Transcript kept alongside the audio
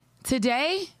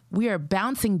Today, we are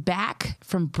bouncing back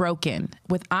from broken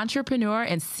with entrepreneur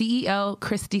and CEO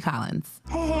Christy Collins.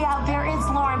 Hey out there, it's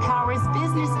Lauren Powers,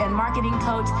 business and marketing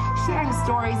coach, sharing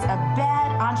stories of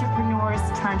bad entrepreneurs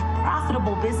turned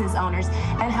profitable business owners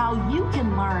and how you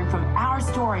can learn from our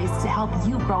stories to help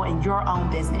you grow in your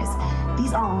own business.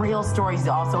 These are real stories,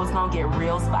 y'all, so it's gonna get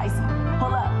real spicy.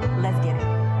 Pull up, let's get it.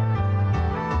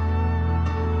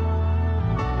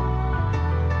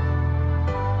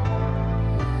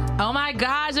 Oh my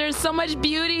gosh, there's so much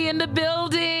beauty in the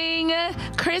building.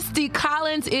 Christy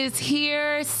Collins is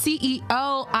here,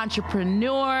 CEO,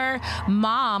 entrepreneur,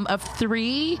 mom of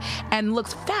 3, and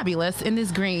looks fabulous in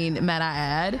this green, might I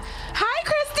add. Hi,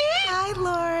 Christy. Hi,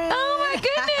 Lauren. Oh my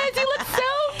goodness, you look so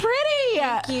pretty.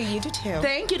 Thank you. You do too.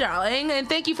 Thank you, darling. And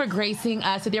thank you for gracing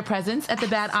us with your presence at the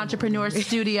Bad Entrepreneur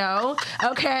Studio.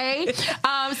 Okay.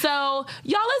 So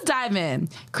y'all, let's dive in.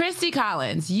 Christy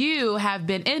Collins, you have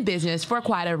been in business for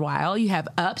quite a while. You have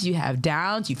ups, you have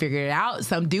downs, you figure it out.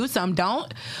 Some do, some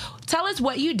don't. Tell us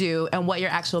what you do and what your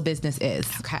actual business is.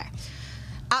 Okay.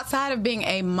 Outside of being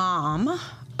a mom,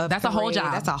 that's a whole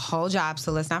job. That's a whole job.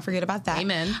 So let's not forget about that.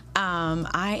 Amen.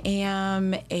 I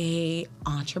am a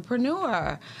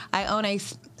entrepreneur. I own a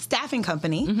staffing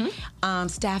company. Mm-hmm.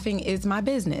 Staffing is my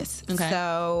business. Okay.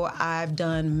 So I've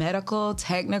done medical,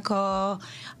 technical,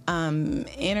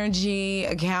 energy,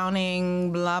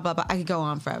 accounting, blah, blah, blah. I could go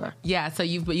on forever. Yeah. So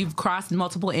you've crossed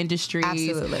multiple industries.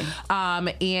 Absolutely.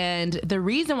 And the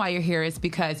reason why you're here is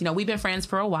because, we've been friends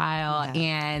for a while,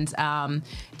 and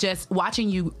just watching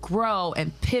you grow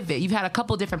and pivot. You've had a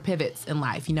couple different pivots in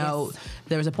life. Yes.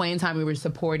 There was a point in time we were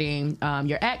supporting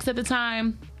your ex at the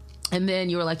time. And then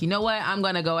you were like, you know what? I'm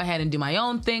going to go ahead and do my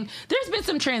own thing. There's been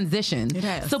some transition. It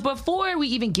has. So before we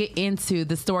even get into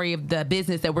the story of the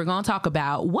business that we're going to talk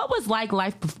about, what was life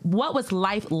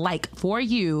like for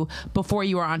you before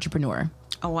you were an entrepreneur?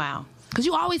 Oh, wow. Because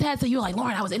you always had, so you were like,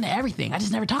 Lauren, I was into everything. I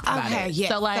just never talked about it. Yeah.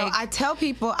 So I tell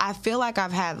people, I feel like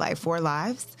I've had 4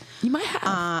 lives. You might have.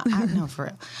 I know, for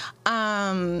real.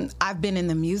 I've been in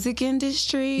the music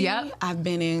industry. Yep. I've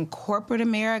been in corporate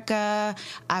America.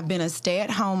 I've been a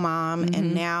stay-at-home mom,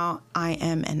 and now I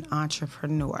am an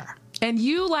entrepreneur. And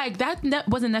you that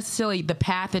wasn't necessarily the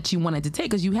path that you wanted to take,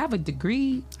 because you have a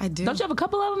degree. I do. Don't you have a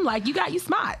couple of them? You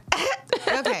smart.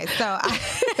 Okay, so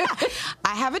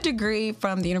I have a degree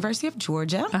from the University of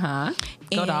Georgia.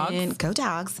 Go Dogs. Go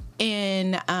Dogs.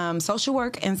 In social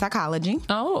work and psychology.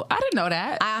 Oh, I didn't know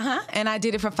that. And I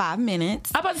did it for 5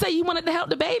 minutes. I'm about to say, you wanted to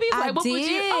help the babies? I what did. Would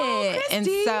you? Oh, and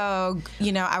so,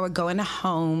 I would go into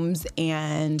homes,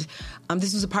 and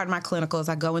this was a part of my clinicals.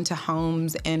 I go into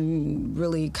homes and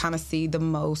really kind of see the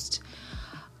most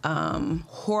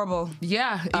horrible.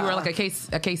 Yeah, you were like a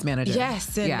case manager.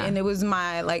 Yes, and it was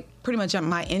my pretty much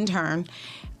my internship,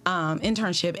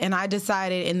 and I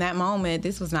decided in that moment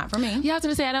this was not for me. Yeah, I was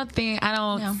gonna say, I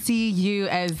don't see you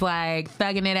as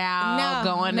thugging it out,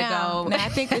 going to go. No, I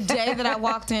think the day that I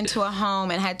walked into a home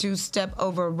and had to step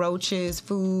over roaches,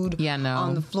 food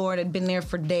on the floor that had been there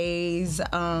for days,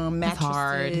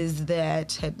 mattresses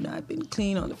that had not been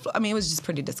cleaned on the floor. I mean, it was just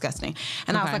pretty disgusting.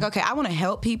 And I was like, okay, I want to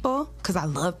help people because I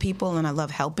love people and I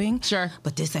love helping. Sure,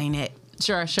 but this ain't it.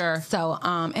 Sure. So,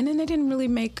 and then they didn't really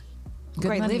make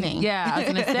great money. Living. Yeah, I was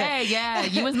gonna say,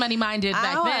 you was money minded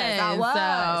back then. I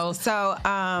was. So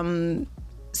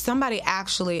somebody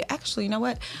actually, you know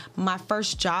what? My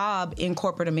first job in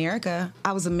corporate America,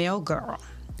 I was a mail girl.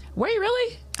 Were you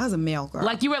really? I was a mail girl.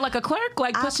 You were a clerk,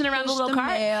 pushing around the little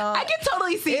cart? Mail. I can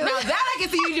totally see it. Now that I can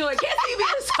see you doing. Can't see you being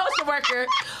a social worker.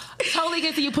 Totally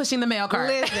can see you pushing the mail cart.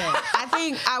 Listen, I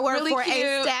think I worked really for cute.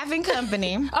 a staffing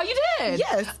company. Oh, you did?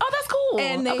 Yes. Oh, that's cool.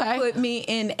 And they put me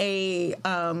in a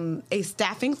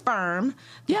staffing firm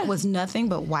that was nothing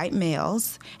but white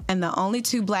males, and the only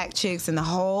 2 black chicks in the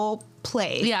whole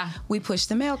place. Yeah. We pushed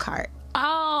the mail cart.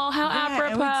 Oh, how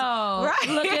apropos. Right.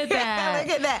 Look at that.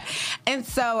 Look at that. And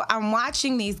so I'm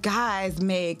watching these guys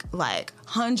make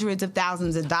hundreds of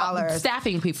thousands of dollars.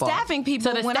 Staffing people. So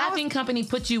the staffing company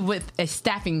put you with a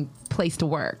staffing place to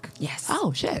work. Yes.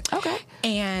 Oh, shit. Okay.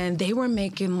 And they were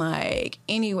making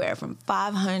anywhere from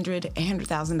 $500 to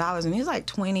 $800,000. And these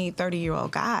 20,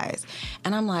 30-year-old guys.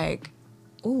 And I'm like,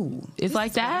 ooh. It's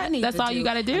like that? That's all you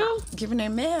got to do? Giving their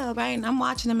mail, right? And I'm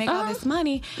watching them make all this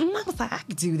money. And I was like, I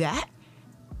could do that.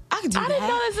 I didn't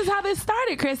know this is how this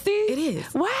started, Christy. It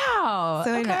is. Wow.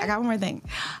 So anyway, I got one more thing.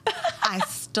 I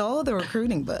stole the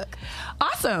recruiting book.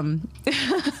 Awesome.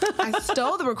 I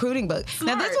stole the recruiting book.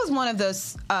 Smart. Now, this was one of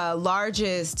the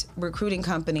largest recruiting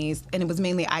companies, and it was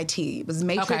mainly IT. It was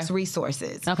Matrix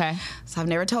Resources. Okay. So I've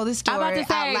never told this story I'm about to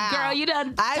say, out loud. girl, you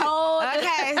done told.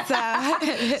 Okay,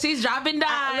 so she's dropping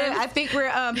dimes. I think we're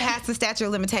past the statute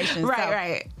of limitations.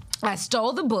 Right. I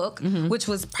stole the book, which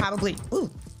was probably...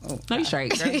 No, you're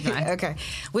straight. Okay.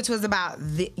 Which was about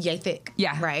yay thick.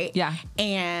 Yeah. Right? Yeah.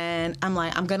 And I'm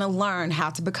like, I'm going to learn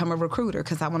how to become a recruiter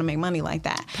because I want to make money like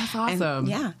that. That's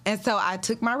awesome. And so I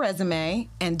took my resume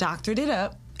and doctored it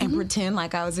up and pretend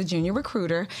like I was a junior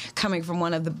recruiter coming from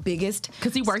one of the biggest...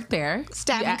 Because you worked there.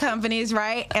 Staffing companies,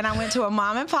 right? And I went to a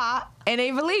mom and pop and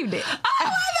they believed it. Oh,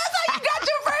 that's how you got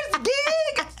your first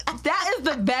gig? That is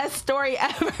the best story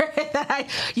ever.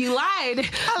 You lied.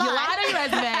 You lied on your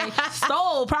resume,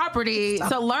 stole property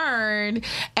to learn,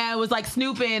 and was like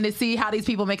snooping to see how these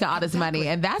people making all this money.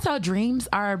 And that's how dreams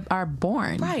are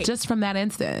born. Right. Just from that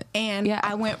instant. And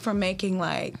I went from making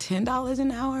like $10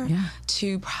 an hour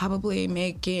to probably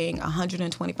making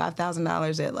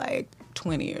 $125,000 at like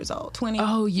 20 years old. 20.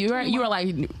 Oh, you were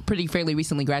like pretty fairly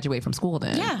recently graduated from school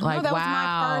then. Yeah. Like, that was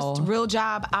my first real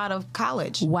job out of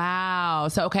college. Wow.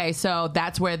 So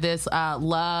that's where this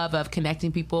love of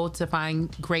connecting people to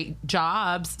find great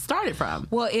jobs started from.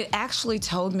 Well, it actually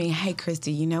told me, hey,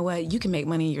 Christy, you know what? You can make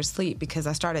money in your sleep, because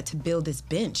I started to build this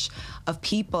bench of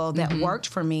people that worked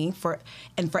for me for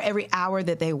every hour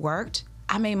that they worked,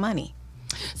 I made money.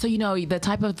 So, the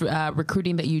type of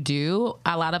recruiting that you do,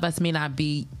 a lot of us may not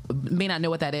know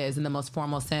what that is in the most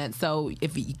formal sense. So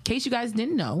in case you guys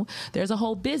didn't know, there's a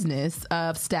whole business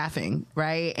of staffing,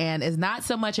 right? And it's not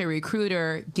so much a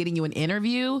recruiter getting you an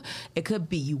interview. It could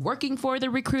be you working for the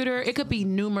recruiter. It could be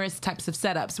numerous types of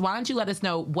setups. Why don't you let us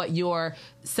know what your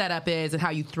setup is and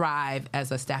how you thrive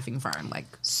as a staffing firm?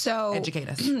 So educate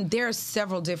us. There are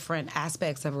several different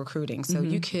aspects of recruiting. So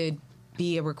you could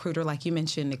be a recruiter, like you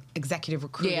mentioned, executive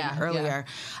recruiting earlier.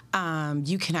 Yeah.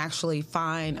 You can actually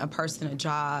find a person a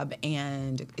job,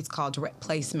 and it's called direct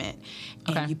placement.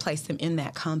 And you place them in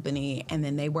that company, and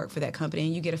then they work for that company,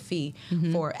 and you get a fee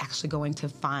for actually going to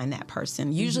find that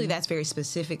person. Usually that's very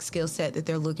specific skill set that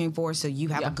they're looking for, so you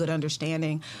have a good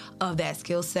understanding of that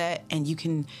skill set, and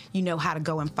you know how to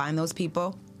go and find those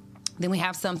people. Then we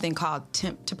have something called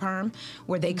temp to perm,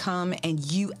 where they come and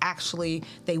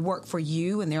they work for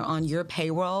you and they're on your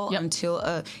payroll until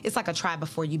it's like a try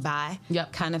before you buy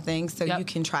kind of thing. So you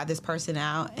can try this person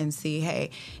out and see,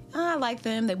 hey, I like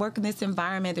them. They work in this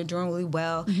environment. They're doing really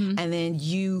well. And then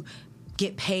you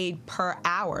get paid per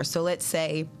hour. So let's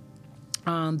say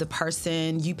the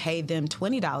person, you pay them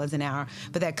 $20 an hour,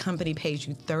 but that company pays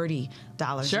you $30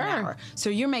 an hour.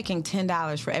 So you're making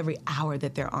 $10 for every hour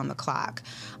that they're on the clock.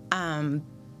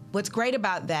 What's great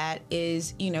about that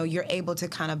is, you're able to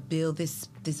kind of build this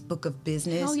book of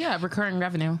business. Oh yeah, recurring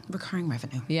revenue.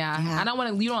 Yeah. I don't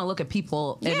want to. You don't want to look at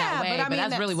people in that way, but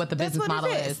that's really what the business model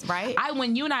is, right?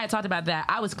 When you and I had talked about that,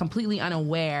 I was completely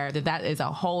unaware that is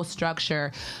a whole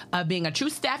structure of being a true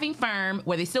staffing firm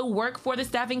where they still work for the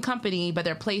staffing company, but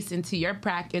they're placed into your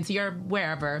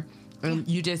wherever, and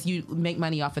you make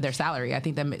money off of their salary. I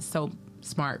think that's so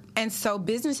smart. And so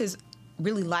businesses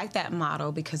really like that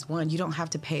model because, one, you don't have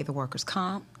to pay the workers'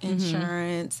 comp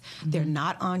insurance. They're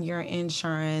not on your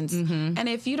insurance. And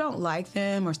if you don't like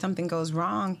them or something goes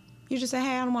wrong, you just say,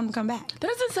 hey, I don't want them to come back. That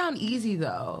doesn't sound easy,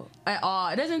 though, at all.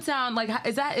 It doesn't sound like,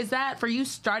 is that for you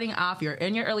starting off, you're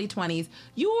in your early 20s,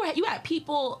 you had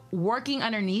people working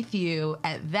underneath you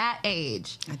at that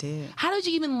age. I did. How did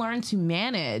you even learn to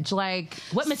manage?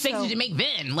 What mistakes did you make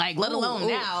then? Let alone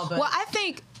now. But. Well, I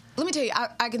think, let me tell you,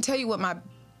 I can tell you what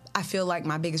I feel like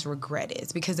my biggest regret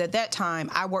is, because at that time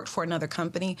I worked for another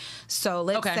company. So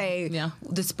let's say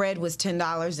the spread was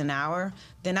 $10 an hour,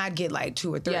 then I'd get like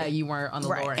 2 or 3. Yeah, you weren't on the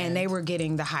lower end. And they were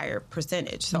getting the higher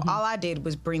percentage. So all I did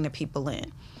was bring the people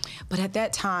in. But at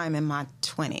that time in my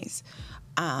 20s,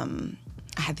 I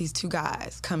had these 2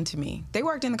 guys come to me. They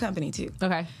worked in the company too.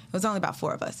 Okay. It was only about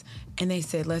 4 of us. And they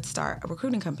said, let's start a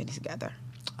recruiting company together.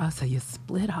 Oh, so you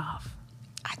split off.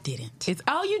 I didn't. You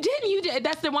didn't? You did?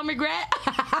 That's the one regret?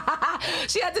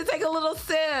 She had to take a little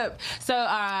sip. So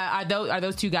are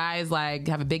those 2 guys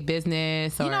have a big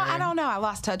business? Or? I don't know. I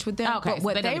lost touch with them. Okay, but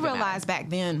what they realized back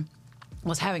then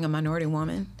was having a minority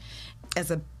woman as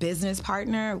a business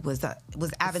partner was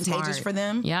advantageous for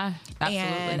them. Yeah, absolutely.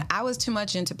 And I was too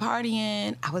much into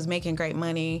partying. I was making great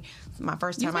money. My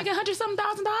first time, you was making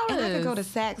 $100,000. And I could go to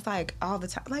Saks all the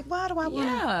time. Why do I want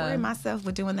to worry myself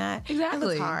with doing that? Exactly. It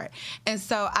looks hard. And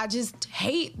so I just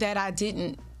hate that I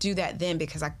didn't do that then,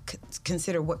 because I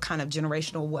consider what kind of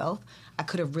generational wealth I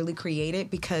could have really created,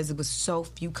 because it was so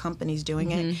few companies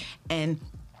doing it. And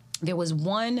there was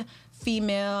one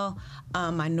female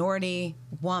minority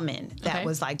woman that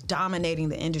was like dominating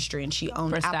the industry, and she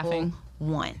owned Apple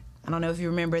One. I don't know if you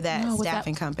remember that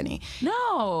staffing company.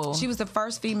 No. She was the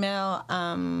first female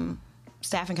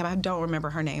staffing company. I don't remember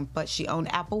her name, but she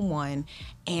owned Apple One,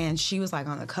 and she was like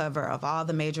on the cover of all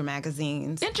the major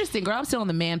magazines. Interesting, girl. I'm still in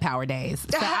the manpower days.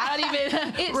 So I don't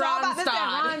even. It's all about this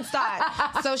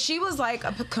Randstad. So she was like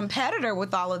a competitor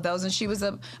with all of those, and she was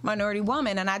a minority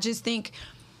woman. And I just think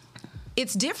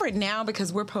it's different now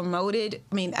because we're promoted.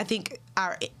 I mean, I think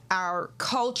our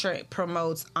culture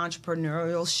promotes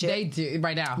entrepreneurship. They do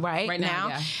right now. Right now.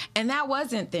 Yeah. And that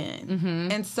wasn't then.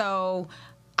 Mm-hmm. And so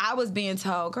I was being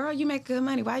told, girl, you make good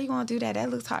money. Why you going to do that?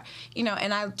 That looks hard. You know,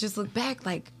 and I just look back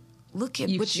like, look at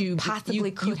what you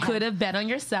possibly could have. You could have bet on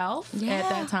yourself at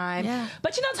that time. Yeah.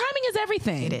 But, you know, timing is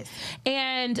everything. It is.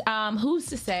 And who's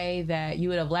to say that you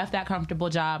would have left that comfortable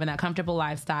job and that comfortable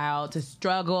lifestyle to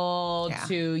struggle,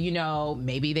 to, you know,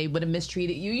 maybe they would have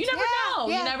mistreated you. You never know.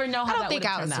 Yeah. You never know how that would have turned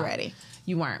out. I don't think I was ready.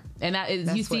 You weren't. And that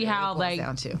is, you see how, like,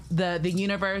 the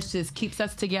universe just keeps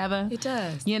us together? It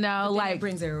does. You know, like. It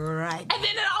brings it right. And then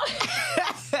it all.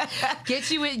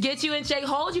 get you in check,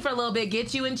 hold you for a little bit,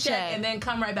 get you in check, and then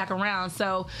come right back around.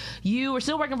 So you were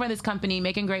still working for this company,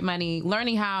 making great money,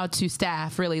 learning how to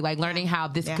staff, really, like learning how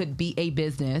this could be a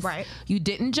business. Right. You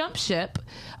didn't jump ship,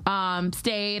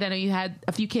 stayed. I know you had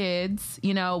a few kids.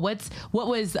 You know, what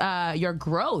was your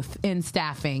growth in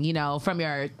staffing, you know, from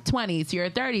your 20s to your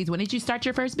 30s? When did you start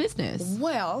your first business?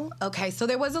 Well, okay, so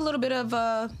there was a little bit of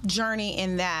a journey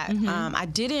in that. Mm-hmm.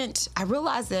 I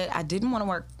realized that I didn't want to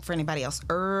work for anybody else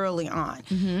early on.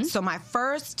 Mm-hmm. So my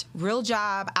first real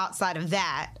job outside of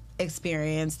that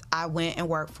experience, I went and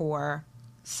worked for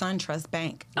SunTrust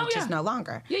Bank, which is no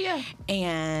longer. Yeah.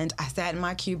 And I sat in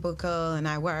my cubicle and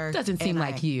I worked. Doesn't seem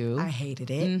like you. I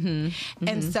hated it. Mm-hmm. Mm-hmm.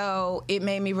 And so it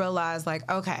made me realize, like,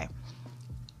 okay,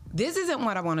 this isn't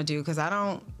what I want to do, because I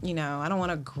don't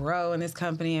want to grow in this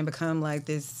company and become like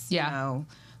this, you know,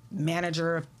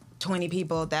 manager of 20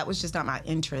 people. That was just not my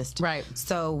interest. Right.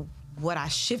 So what I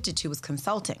shifted to was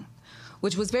consulting,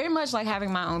 which was very much like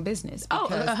having my own business.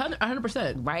 Because,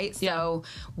 100%. Right? Yeah. So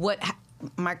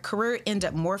my career ended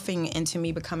up morphing into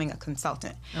me becoming a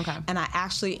consultant. Okay. And I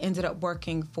actually ended up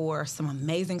working for some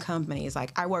amazing companies.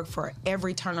 Like, I worked for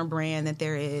every Turner brand that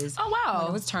there is. Oh, wow. When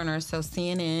it was Turner, so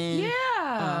CNN,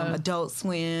 Adult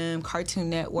Swim, Cartoon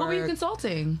Network. What were you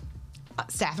consulting?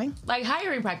 Staffing. Like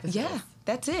hiring practices? Yeah.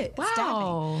 That's it.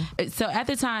 Wow. Staffing. So at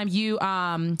the time you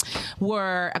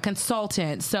were a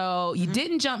consultant. So you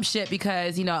didn't jump ship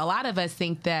because, you know, a lot of us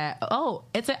think that,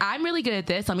 I'm really good at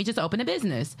this. Let me just open a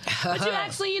business. But you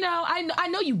actually, you know, I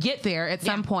know you get there at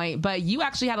some point, but you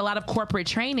actually had a lot of corporate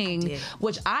training,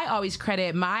 which I always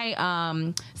credit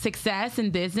my success in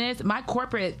business. My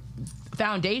corporate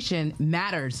foundation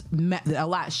matters a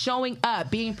lot. Showing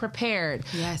up, being prepared,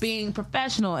 being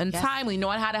professional and timely,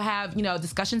 knowing how to have, you know,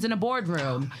 discussions in a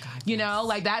boardroom. You know,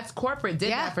 like that's corporate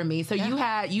did that for me. So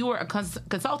you were a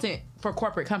consultant for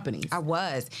corporate companies. I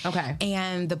was. Okay.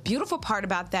 And the beautiful part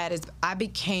about that is I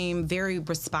became very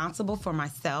responsible for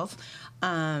myself.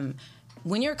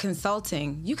 When you're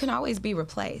consulting, you can always be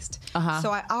replaced.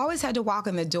 So I always had to walk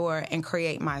in the door and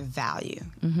create my value.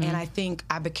 Mm-hmm. And I think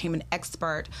I became an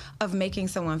expert of making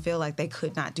someone feel like they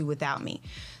could not do without me.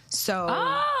 So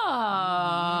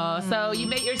so you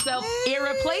make yourself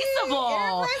irreplaceable. Come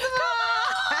on,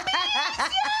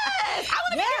 yes. I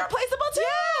want to be irreplaceable too.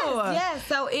 Yes.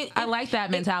 So I like that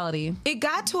mentality. It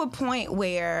got to a point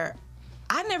where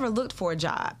I never looked for a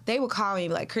job. They would call me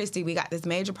like, Christy, we got this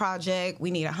major project.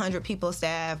 We need 100 people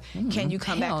staff. Can you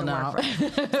come back and work for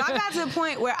us? So I got to the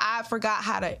point where I forgot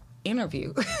how to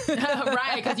interview.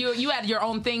 Right, because you had your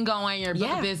own thing going, your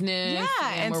business.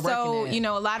 Yeah, and so, you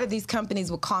know, a lot of these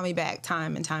companies would call me back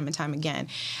time and time and time again.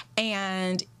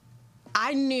 And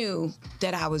I knew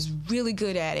that I was really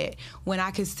good at it when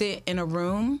I could sit in a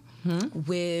room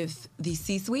with the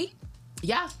C-suite.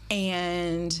 Yeah.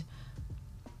 And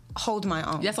hold my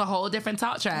own. That's a whole different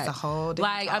talk track. It's a whole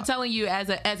different talk. I'm telling you, as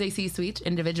a C-suite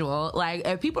individual, like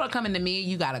if people are coming to me,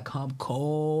 you gotta come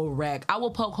correct. I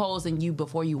will poke holes in you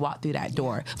before you walk through that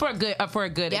door for a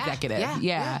good executive.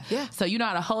 Yeah. So you know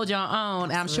how to hold your own,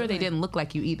 and I'm sure they didn't look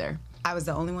like you either. I was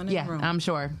the only one in the room. I'm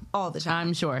sure. All the time.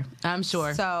 I'm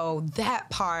sure. So that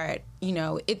part, you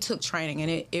know, it took training,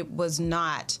 and it was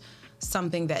not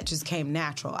something that just came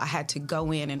natural. I had to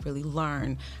go in and really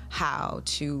learn how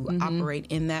to operate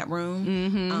in that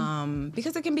room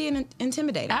because it can be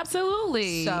intimidating.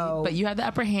 Absolutely. So, but you have the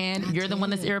upper hand. You're the one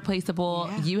that's irreplaceable.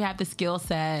 Yeah. You have the skill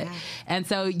set. Yeah. And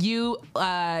so you,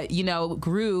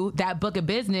 grew that book of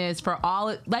business for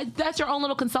all, like, that's your own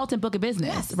little consultant book of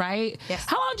business, right? Yes.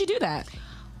 How long did you do that?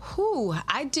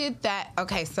 I did that.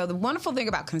 Okay, so the wonderful thing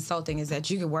about consulting is that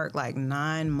you could work like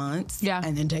 9 months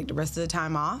and then take the rest of the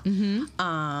time off.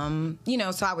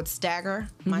 So I would stagger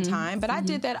my time, but I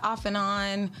did that off and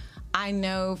on, I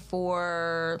know,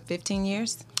 for 15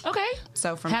 years. Okay.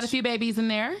 So had a few babies in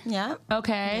there. Yeah.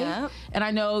 Okay. Yep. And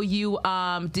I know you,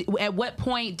 at what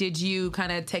point did you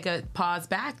kind of take a pause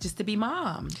back just to be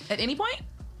mom? At any point?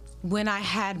 When I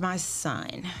had my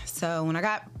son. So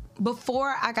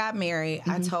before I got married,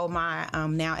 I told my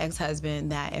now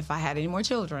ex-husband that if I had any more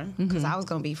children, because I was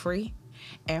going to be free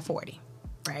at 40,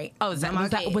 right? Oh, was that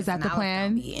the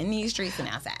plan? I was be in these streets and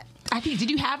outside. I think,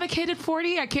 did you have a kid at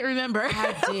 40? I can't remember.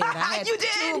 I did. I had you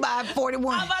did? 2 by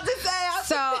 41. I'm about to say.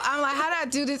 So I'm like, how did I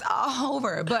do this all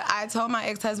over? But I told my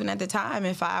ex-husband at the time,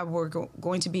 if I were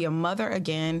going to be a mother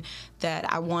again,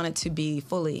 that I wanted to be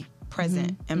fully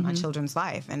present in my children's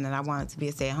life and that I wanted to be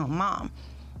a stay-at-home mom.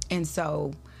 And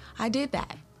so I did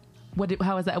that.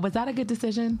 How was that? Was that a good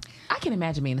decision? I can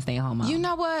imagine being a stay-at-home mom. You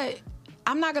know what?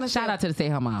 I'm not gonna shout out to the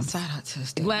stay-at-home moms. Shout out to the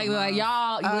stay-at-home moms. Like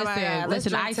y'all,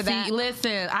 listen.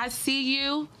 I see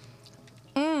you.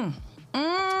 It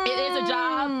is a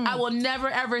job. I will never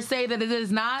ever say that it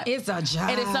is not. It's a job.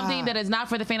 It is something that is not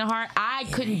for the faint of heart. I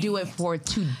couldn't do it for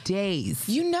 2 days.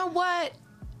 You know what?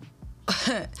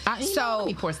 Let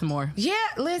me pour some more. Yeah,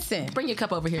 listen. Bring your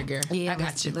cup over here, girl. Yeah, I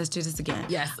got you. Let's do this again.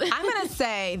 Yes. I'm going to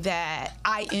say that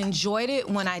I enjoyed it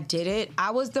when I did it.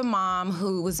 I was the mom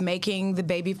who was making the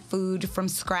baby food from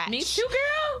scratch. Me too,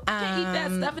 girl. Can't eat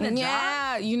that stuff in a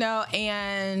jar. Yeah,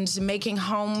 and making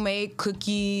homemade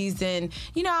cookies. And,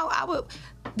 I would...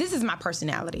 This is my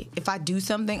personality. If I do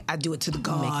something, I do it to the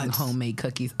gods. Making homemade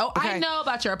cookies. Oh, okay. I know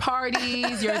about your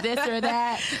parties, your this or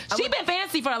that. She been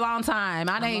fancy for a long time.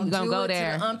 I ain't even gonna go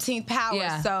there. To the umpteenth power.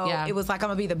 Yeah, it was like I'm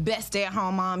gonna be the best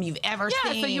stay-at-home mom you've ever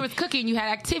seen. Yeah, so you was cooking, you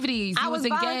had activities, you was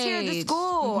engaged. Volunteered to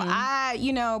school. I,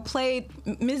 played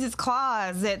Mrs.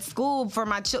 Claus at school for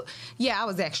my children. Yeah, I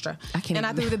was extra. I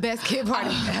threw the best kid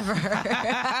party ever.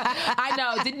 I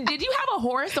know. Did you have a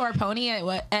horse or a pony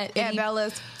at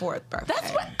Bella's 4th birthday?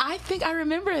 That's what I think. I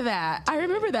remember that.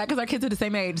 Because our kids are the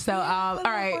same age. So, all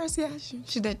right. Of course, yeah.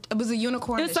 She did. It was a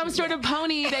unicorn. It was some sort of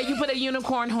pony that you put a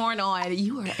unicorn horn on.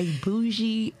 You are a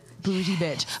bougie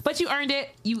bitch. But you earned it.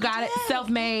 You got it.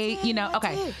 Self-made.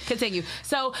 Okay. Continue.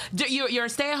 So you're a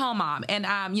stay-at-home mom, and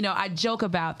I joke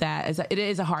about that. It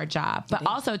is a hard job, but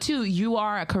also too, you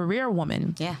are a career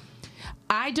woman. Yeah.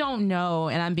 I don't know,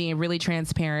 and I'm being really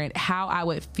transparent, how I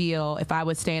would feel if I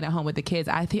was staying at home with the kids.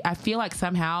 I feel like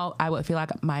somehow I would feel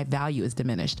like my value is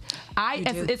diminished.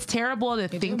 It's terrible to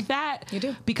think that. You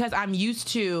do. Because I'm used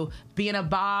to being a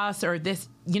boss or this,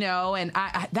 and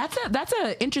that's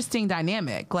a interesting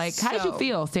dynamic. Like, how did you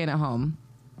feel staying at home?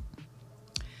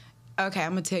 Okay,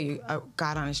 I'm gonna tell you a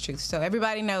God honest truth. So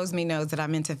everybody knows that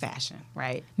I'm into fashion,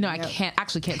 right? No, I can't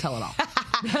tell it all.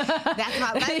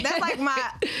 That's like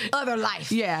my other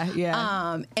life.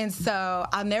 Yeah. And so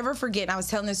I'll never forget. And I was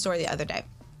telling this story the other day.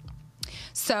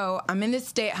 So I'm in this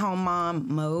stay-at-home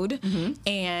mom mode,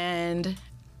 and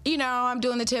I'm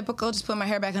doing the typical, just putting my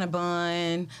hair back in a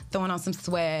bun, throwing on some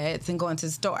sweats, and going to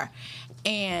the store.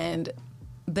 And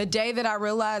the day that I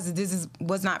realized that this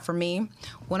was not for me,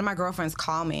 one of my girlfriends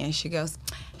called me and she goes,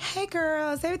 "Hey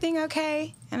girl, is everything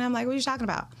okay?" And I'm like, "What are you talking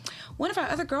about?" "One of our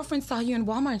other girlfriends saw you in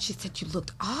Walmart and she said you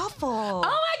looked awful."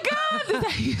 Oh my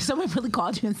God! Someone really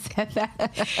called you and said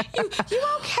that. You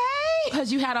okay?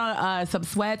 Because you had on some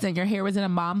sweats and your hair was in a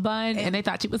mom bun and they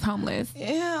thought you was homeless.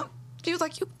 Yeah. She was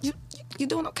like, you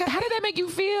doing okay? How did that make you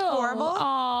feel? Horrible.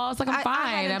 Oh, it's like, I'm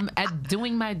fine. I'm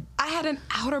doing my... I had an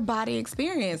outer body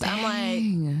experience. Dang.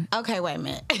 I'm like, okay, wait a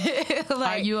minute.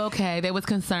 Are you okay? They was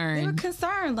concerned. They were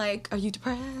concerned. Like, are you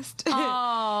depressed?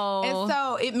 Oh. And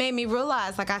so it made me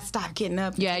realize, like, I stopped getting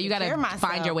up. Yeah, you got to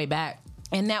find your way back.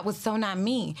 And that was so not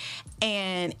me.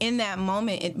 And in that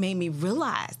moment, it made me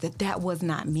realize that was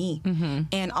not me. Mm-hmm.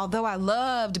 And although I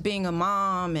loved being a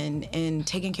mom and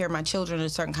taking care of my children in a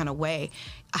certain kind of way,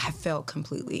 I felt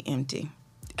completely empty.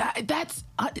 That's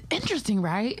interesting,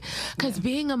 right? Because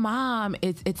being a mom,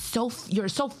 you're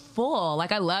so full.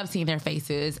 Like, I love seeing their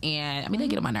faces, and I mean, they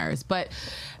get on my nerves, but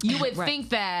you would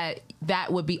think that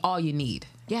would be all you need.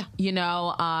 Yeah.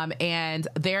 And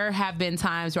there have been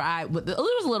times where there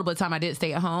was a little bit of time I did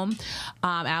stay at home.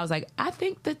 And I was like, I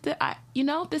think that,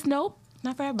 nope,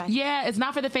 Not for everybody. Yeah, it's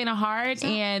not for the faint of heart.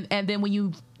 And then when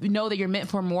you know that you're meant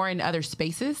for more in other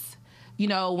spaces, you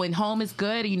know, when home is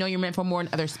good and you know you're meant for more in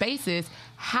other spaces,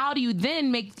 how do you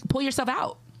then pull yourself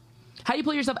out? How do you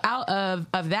pull yourself out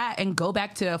of that and go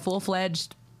back to a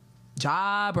full-fledged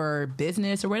job or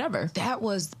business or whatever? That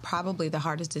was probably the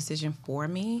hardest decision for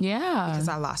me. Yeah. Because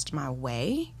I lost my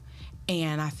way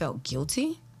and I felt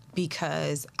guilty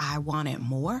because I wanted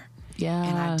more. Yeah.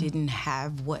 And I didn't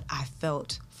have what I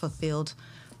felt fulfilled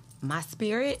my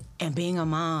spirit, and being a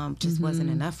mom just wasn't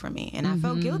enough for me. And I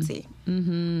felt guilty.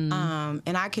 And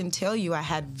I can tell you I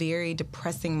had very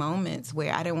depressing moments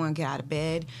where I didn't want to get out of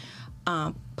bed,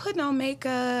 putting on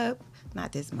makeup.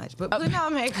 Not this much, but putting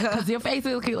on makeup. Because your face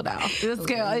is cute now. It's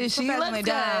cute. She looks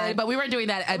good. But we weren't doing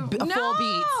that at full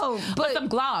beats. But some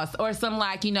gloss or some,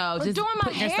 like, you know, just doing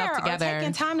my putting yourself hair together. Or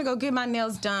taking time to go get my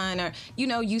nails done. Or, you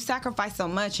know, you sacrifice so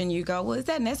much and you go, well, is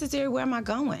that necessary? Where am I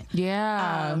going?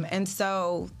 Yeah. And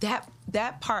so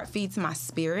that part feeds my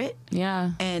spirit.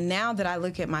 Yeah. And now that I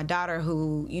look at my daughter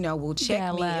who, you know, will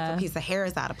check me if a piece of hair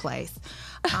is out of place.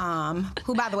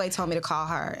 Who, by the way, told me to call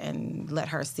her and let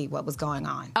her see what was going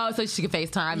on. Oh, so she could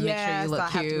FaceTime and make sure you look so I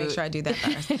have cute. to make sure I do that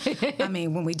first. I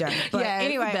mean, when we done. But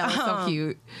anyway, that was so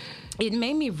cute. It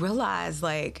made me realize,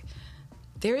 like,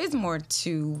 there is more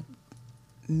to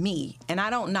me. And I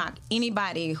don't knock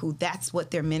anybody who that's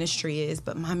what their ministry is,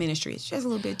 but my ministry is just a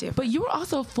little bit different. But you were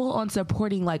also full on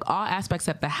supporting, like, all aspects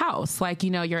of the house. Like, you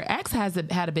know, your ex had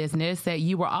a business that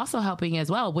you were also helping as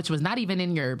well, which was not even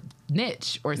in your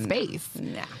niche or space.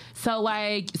 No.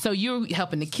 So you're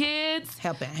helping the kids,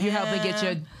 helping him. You're helping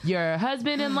get your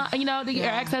husband and your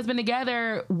ex-husband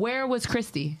together. Where was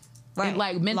Christy? Right. And,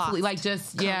 like, mentally, lost. like,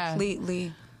 just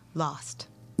completely lost.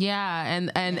 Yeah,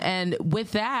 and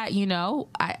with that, you know,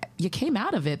 you came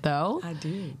out of it though. I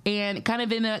did, and kind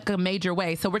of in a major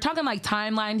way. So we're talking like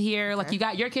timeline here. Like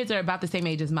your kids are about the same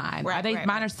age as mine. Right, are they? Right,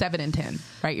 mine are 7 and 10.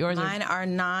 Right, yours. Mine are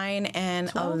 9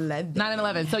 and 11. 9 and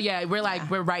 11. So yeah,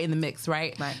 we're right in the mix,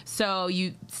 right? Right. So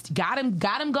you got him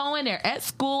going. They're at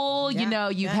school. Yeah, you know,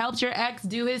 you've helped your ex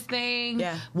do his thing.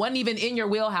 Yeah. Wasn't even in your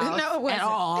wheelhouse No, it wasn't. at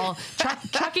all.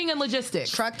 Trucking and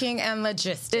logistics. Trucking and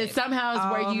logistics. It somehow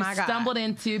is where you stumbled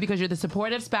into because you're the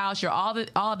supportive spouse, you're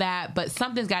all that, but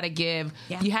something's got to give.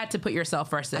 Yeah. You had to put yourself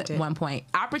first at one point.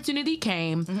 Opportunity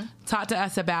came. Talk to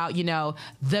us about, you know,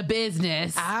 the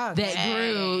business that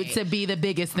grew to be the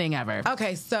biggest thing ever.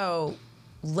 Okay, so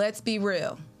let's be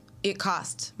real. It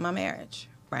cost my marriage,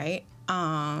 right?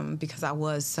 Because I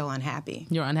was so unhappy.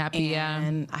 You're unhappy,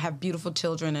 and I have beautiful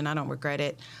children, and I don't regret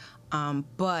it.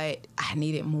 But I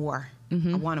needed more.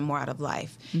 I wanted more out of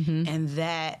life, and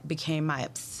that became my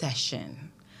obsession.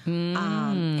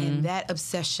 And that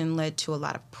obsession led to a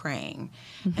lot of praying.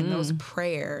 And those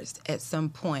prayers at some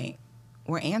point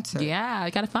were answered. Yeah,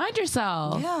 you got to find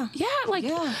yourself.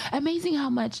 Yeah. Amazing how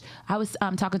much I was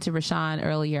talking to Rashawn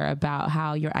earlier about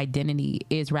how your identity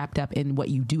is wrapped up in what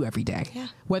you do every day. Yeah.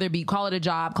 Whether it be, call it a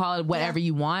job, call it whatever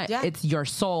you want. Yeah. It's your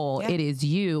soul. Yeah. It is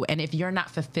you. And if you're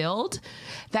not fulfilled,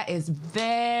 that is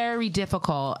very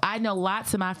difficult. I know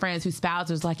lots of my friends whose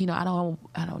spouses like, you know, I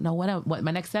don't know what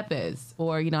my next step is,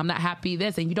 or, you know, I'm not happy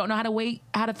this, and you don't know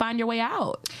how to find your way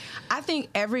out. I think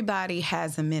everybody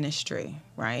has a ministry,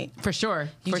 right? For sure.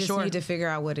 You just need to figure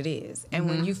out what it is. And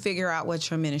when you figure out what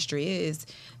your ministry is,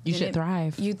 you should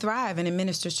thrive. You thrive, and it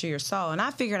ministers to your soul. And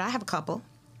I figured I have a couple.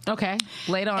 Okay.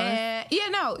 Late on.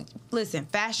 Listen,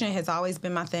 fashion has always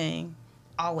been my thing.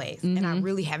 Always. And I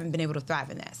really haven't been able to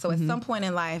thrive in that. So at some point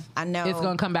in life, I know it's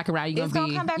going to come back around. It's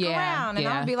going to come back around. And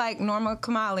I'll be like Norma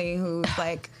Kamali, who's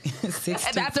like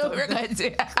 60. That's what we're going to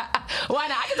do. Why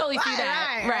not? I can totally see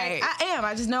that. Right. I am.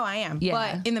 I just know I am. Yeah.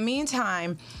 But in the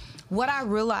meantime, what I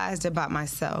realized about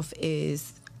myself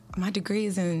is my degree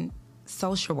is in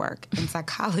social work and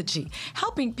psychology.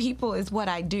 Helping people is what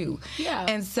I do. Yeah.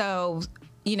 And so,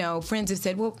 you know, friends have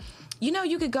said, well, you know,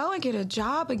 you could go and get a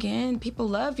job again. People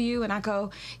love you. And I go,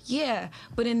 yeah.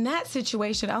 But in that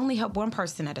situation, I only help one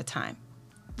person at a time.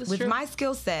 With my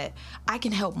skill set, I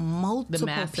can help multiple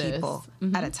people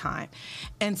at a time.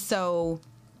 And so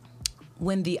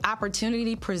when the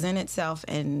opportunity presented itself,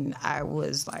 and I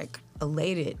was like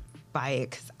elated by it,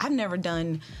 because I've never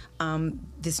done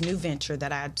this new venture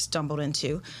that I stumbled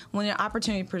into. When the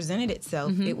opportunity presented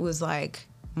itself, it was like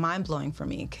mind-blowing for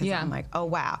me, because I'm like, oh,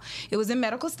 wow. It was in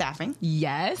medical staffing.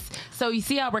 Yes. So you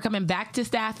see how we're coming back to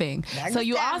staffing. Also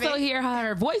hear how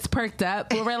her voice perked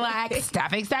up. We're like,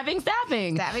 staffing.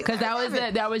 Because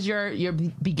that was your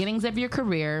beginnings of your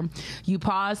career. You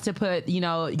paused to put, you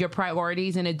know, your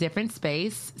priorities in a different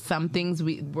space. Some things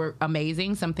were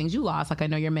amazing. Some things you lost. Like, I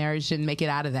know your marriage didn't make it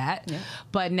out of that. Yeah.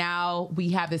 But now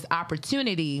we have this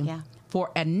opportunity for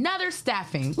another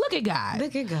staffing. Look at God.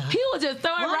 Look at God. He will just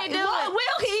throw it right.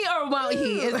 Will he or won't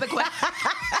he is the question.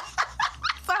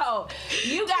 So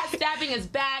you got staffing is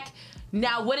back.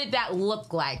 Now, what did that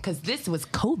look like? Because this was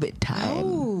COVID time.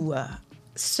 Ooh.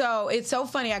 So it's so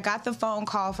funny. I got the phone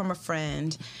call from a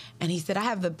friend, and he said, I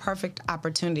have the perfect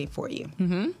opportunity for you.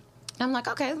 Mm-hmm. I'm like,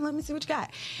 okay, let me see what you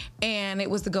got. And it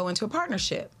was to go into a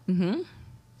partnership. Mm-hmm.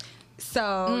 So,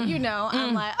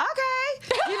 I'm like,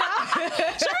 okay,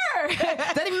 sure.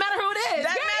 Doesn't even matter who it is.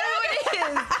 Doesn't matter who it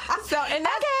is. So, and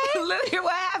that's literally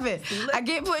what happened. I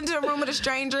get put into a room with a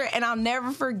stranger, and I'll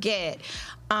never forget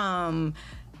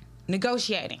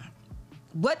negotiating.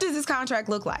 What does this contract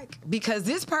look like? Because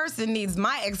this person needs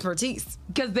my expertise.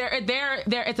 Because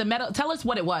it's a medical. Tell us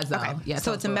what it was, though. Okay. Yeah,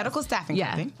 so it's a medical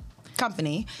staffing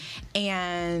company,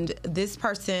 and this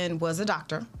person was a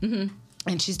doctor. Mm-hmm.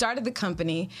 And she started the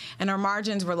company, and her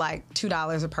margins were like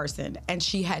 $2 a person, and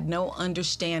she had no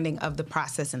understanding of the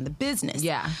process and the business.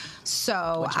 Yeah.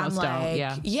 So I'm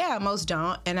like, most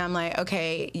don't. And I'm like,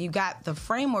 okay, you got the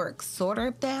framework sort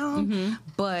of down,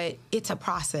 but it's a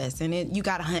process, and you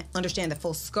got to understand the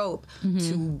full scope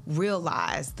to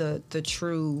realize the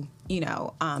true,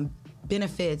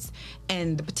 benefits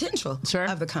and the potential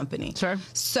of the company. Sure.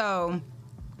 So.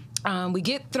 We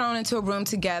get thrown into a room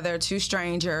together, two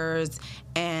strangers,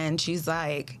 and she's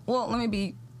like, well, let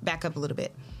me back up a little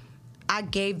bit. I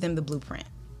gave them the blueprint.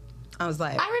 I was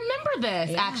like... I remember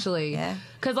this, actually. Yeah.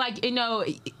 Because,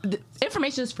 the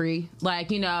information is free.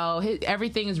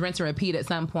 Everything is rinse and repeat at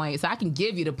some point. So I can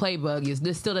give you the playbook.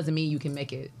 This still doesn't mean you can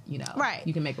make it, Right.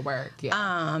 You can make it work.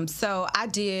 Yeah. So I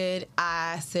did.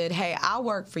 I said, hey, I'll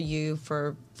work for you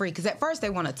for free. Because at first they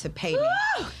wanted to pay me.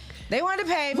 They wanted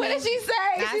to pay me. What did she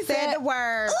say? She said the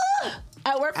word.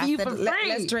 I work for you for free.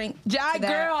 Let's drink. Jai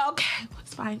girl. Okay.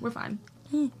 It's fine. We're fine.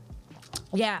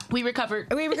 Yeah. We recovered.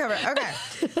 Okay.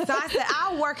 So I said,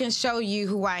 I'll work and show you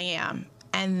who I am.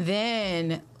 And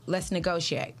then let's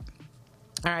negotiate.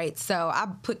 All right. So I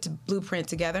put the blueprint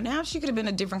together. Now, she could have been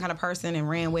a different kind of person and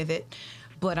ran with it.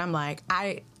 But I'm like,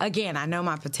 I know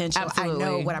my potential. Absolutely. I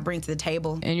know what I bring to the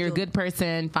table. And you're a good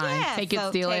person. Fine. Yeah, take it,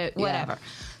 steal it. Whatever. Yeah.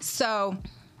 So...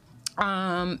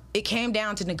 it came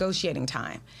down to negotiating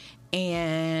time,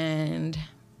 and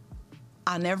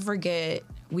I'll never forget,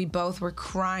 we both were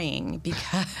crying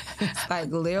because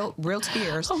real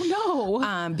tears. Oh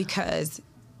no. Because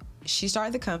she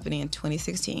started the company in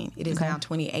 2016. It is now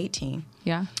 2018.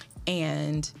 Yeah.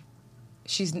 And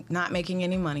she's not making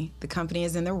any money. The company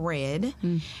is in the red.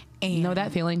 And you know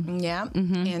that feeling. Yeah.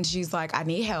 Mm-hmm. And she's like, I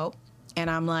need help. And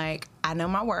I'm like, I know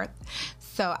my worth.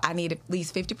 So I need at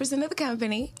least 50% of the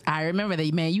company. I remember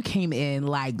that, man. You came in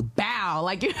bow.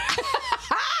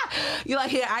 You're like,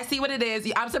 here, I see what it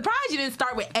is. I'm surprised you didn't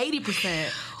start with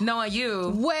 80%, knowing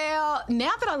you. Well,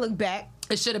 now that I look back,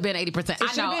 it should have been 80%.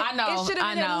 I know. It should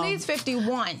have been at least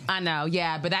 51. I know,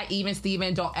 yeah. But that even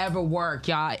Steven don't ever work,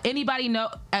 y'all. Anybody know?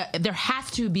 There has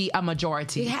to be a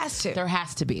majority. It has to. There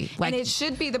has to be. And it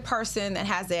should be the person that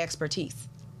has the expertise.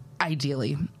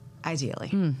 Ideally,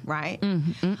 right?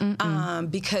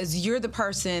 Because you're the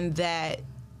person that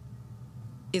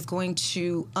is going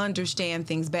to understand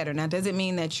things better. Now, does it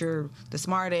mean that you're the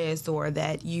smartest or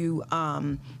that you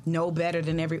know better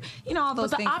than all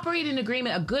those things? But the operating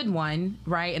agreement, a good one,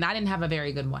 right? And I didn't have a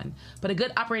very good one, but a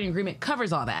good operating agreement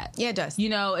covers all that. Yeah, it does.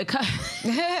 It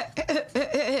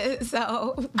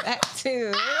So, back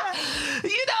to...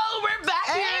 we're back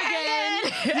here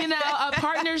again. A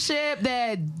partnership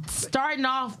that starting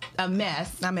off a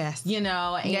mess. And And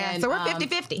so we're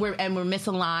 50-50. We're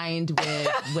misaligned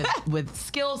with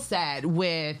skill set,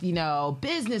 with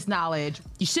business knowledge.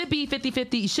 You should be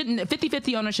 50-50. You shouldn't.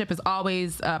 50-50 ownership is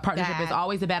always partnership is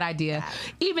always a bad idea.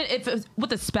 Even if it's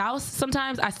with a spouse,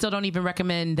 sometimes I still don't even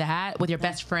recommend that. With your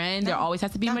best friend, there always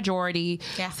has to be a majority.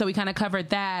 Yeah. So we kind of covered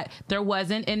that. There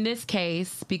wasn't in this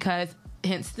case because.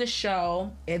 Hence the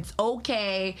show. It's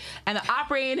okay. And the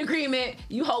operating agreement,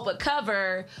 you hope would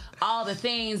cover all the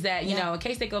things that, in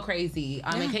case they go crazy,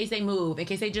 in case they move, in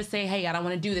case they just say, hey, I don't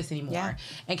want to do this anymore,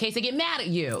 in case they get mad at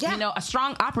you. Yeah. A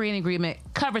strong operating agreement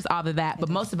covers all of that, but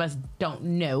most of us don't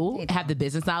have the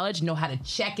business knowledge, know how to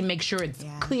check and make sure it's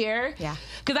clear. Yeah.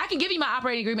 Because I can give you my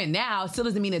operating agreement now, still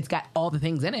doesn't mean it's got all the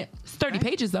things in it. It's 30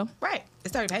 pages, though. Right.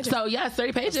 It's 30 pages. So, it's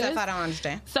 30 pages. Stuff I don't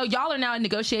understand. So, y'all are now in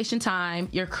negotiation time.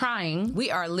 You're crying.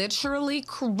 We are literally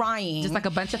crying. Just like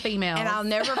a bunch of females. And I'll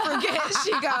never forget,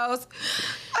 she goes,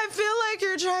 I feel like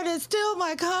you're trying to steal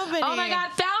my company. Oh, my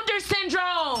God. Founder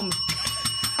syndrome.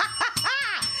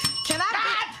 Can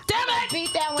I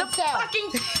beat that one? The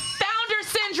fucking founder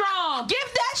syndrome.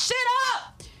 Give that shit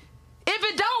up. If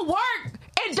it don't work,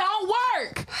 it don't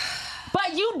work.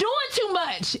 But you doing too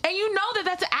much. much. And you know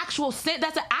that's an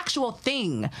actual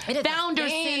thing. Founder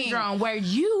syndrome, where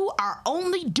you are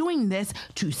only doing this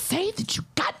to say that you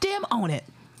goddamn own it.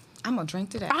 I'm gonna drink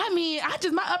to that. I mean,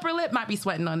 my upper lip might be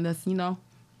sweating on this, you know.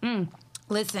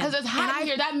 Listen, because it's hot in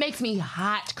here. That makes me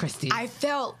hot, Christy. I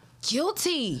felt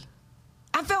guilty.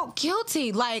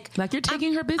 Like you're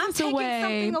taking her business away. I'm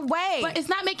taking something away. But it's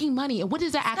not making money. What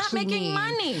does that actually mean?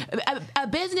 Not making money. A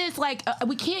business,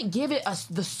 we can't give it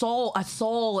a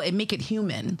soul and make it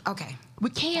human. Okay. We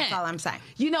can't. That's all I'm saying.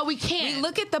 We can't. We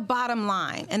look at the bottom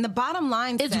line, and the bottom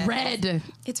line says, red.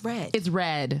 It's red. It's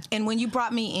red. And when you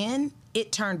brought me in,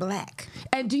 it turned black.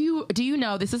 And do you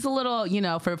know, this is a little,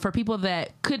 for people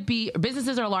that could be,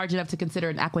 businesses are large enough to consider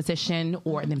an acquisition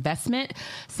or an investment.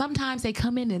 Sometimes they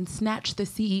come in and snatch the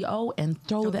CEO and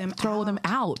throw them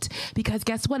out. Because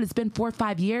guess what? It's been 4 or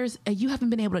 5 years and you haven't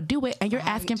been able to do it, and you're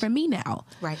asking for me now.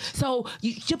 Right. So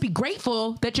you should be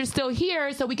grateful that you're still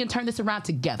here so we can turn this around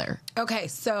together. Okay,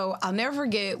 so I'll never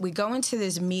forget, we go into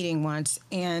this meeting once,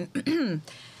 and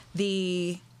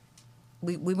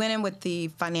we went in with the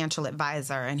financial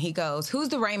advisor, and he goes, "Who's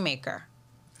the rainmaker?"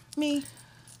 Me.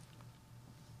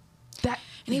 And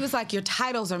he was like, "Your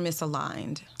titles are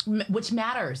misaligned." Which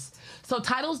matters. So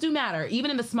titles do matter, even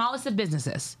in the smallest of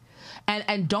businesses.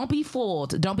 And don't be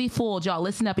fooled. Don't be fooled, y'all.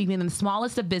 Listen up. Even in the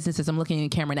smallest of businesses, I'm looking at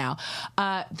the camera now.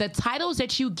 The titles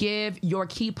that you give your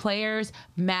key players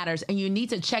matters. And you need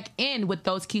to check in with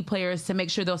those key players to make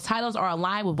sure those titles are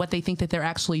aligned with what they think that they're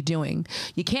actually doing.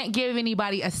 You can't give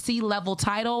anybody a C-level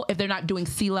title if they're not doing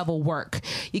C-level work.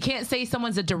 You can't say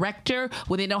someone's a director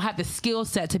when they don't have the skill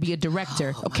set to be a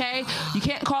director, okay? You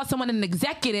can't call someone an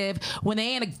executive when they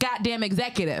ain't a goddamn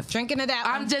executive. Drinking to that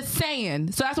one. I'm just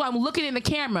saying. So that's why I'm looking in the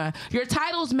camera. Your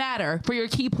titles matter for your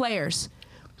key players.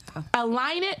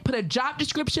 Align it, put a job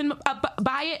description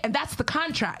by it, and that's the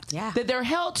contract that they're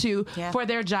held to for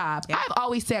their job. I've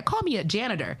always said, call me a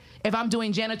janitor if I'm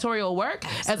doing janitorial work.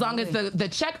 Absolutely. As long as the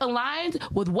check aligns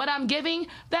with what I'm giving,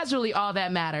 that's really all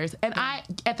that matters. And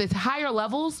at the higher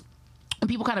levels,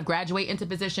 people kind of graduate into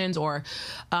positions, or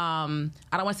I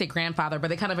don't want to say grandfather, but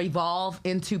they kind of evolve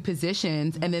into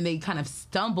positions, and then they kind of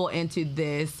stumble into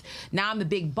this. Now I'm the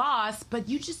big boss, but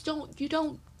you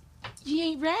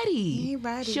ain't ready. You ain't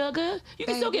ready. Sugar. You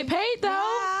can still get paid, though.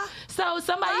 Yeah. So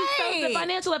so the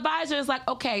financial advisor is like,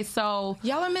 okay, so.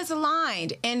 Y'all are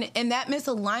misaligned. And that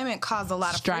misalignment caused a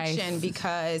lot of friction,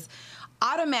 because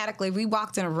automatically we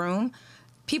walked in a room,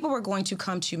 people were going to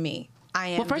come to me.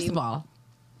 First of all.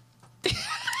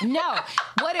 No,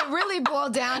 what it really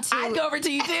boiled down to. I'd go over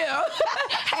to you too.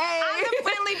 Hey, I'm the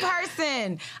friendly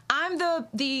person. I'm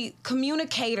the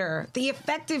communicator, the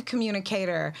effective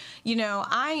communicator.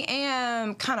 I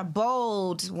am kind of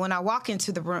bold when I walk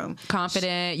into the room.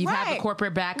 Confident. You have a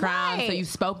corporate background,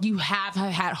 so you have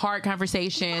had hard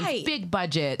conversations, big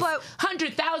budgets, but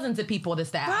hundreds of people to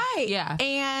staff. Right.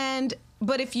 Yeah.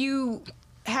 But if you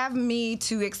have me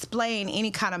to explain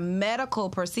any kind of medical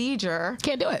procedure,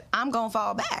 can't do it. I'm gonna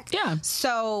fall back. Yeah.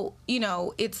 So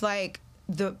it's like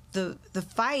the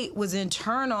fight was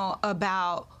internal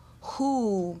about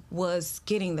who was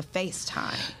getting the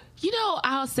FaceTime.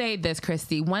 I'll say this,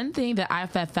 Christy. One thing that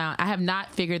I've found, I have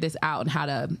not figured this out on how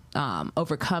to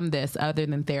overcome this other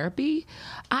than therapy.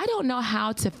 I don't know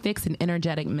how to fix an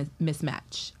energetic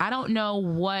mismatch. I don't know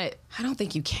what. I don't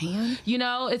think you can.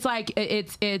 It's like,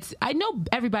 I know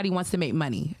everybody wants to make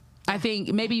money. I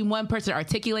think maybe one person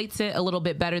articulates it a little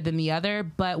bit better than the other,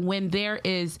 but when there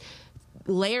is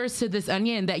layers to this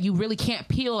onion that you really can't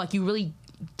peel, like you really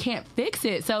can't fix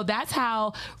it. So that's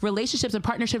how relationships and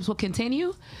partnerships will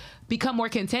become more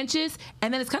contentious.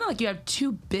 And then it's kind of like you have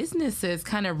two businesses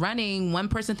kind of running. One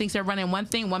person thinks they're running one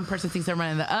thing, one person thinks they're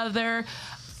running the other.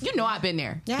 I've been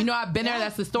there. Yeah. I've been there.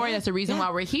 That's the story. That's the reason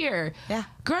why we're here. Yeah.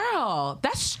 Girl,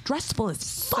 that's stressful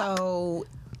as fuck. So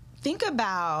think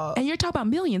about... And you're talking about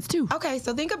millions, too. Okay,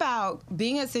 so think about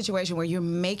being in a situation where you're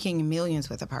making millions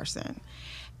with a person.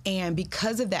 And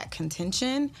because of that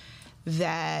contention,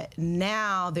 that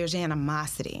now there's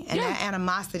animosity. And that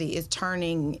animosity is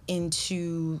turning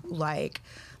into, like,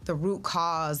 the root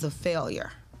cause of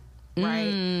failure, right?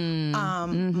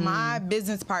 My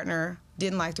business partner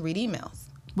didn't like to read emails.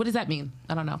 What does that mean?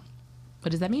 I don't know. What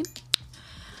does that mean?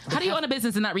 How do you own a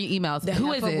business and not read emails?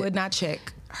 Who is it? Would not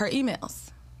check her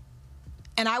emails.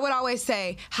 And I would always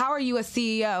say, how are you a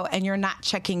CEO and you're not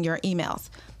checking your emails?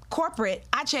 Corporate,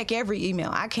 I check every email.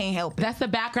 I can't help it. That's the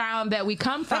background that we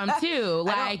come from, too.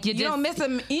 Like you don't miss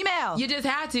an email. You just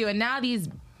had to. And now these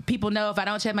people know if I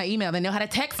don't check my email, they know how to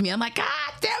text me. I'm like, God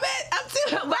damn it. I'm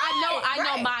too. But I know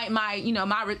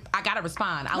I got to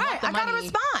respond. I want the money. I got to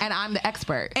respond. And I'm the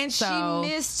expert. And she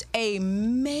missed a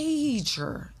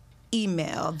major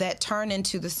email that turned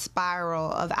into the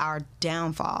spiral of our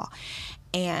downfall.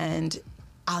 And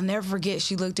I'll never forget,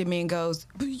 she looked at me and goes,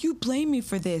 "But you blame me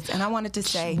for this." And I wanted to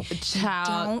say,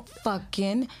 don't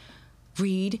fucking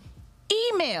read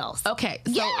emails. Okay,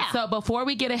 so before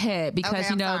we get ahead, because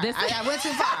this I went too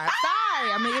far.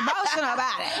 Sorry, I'm emotional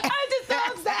about it. I'm just so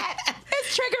upset.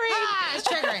 It's triggering. It's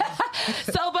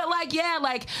triggering. So, but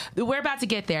we're about to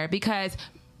get there because.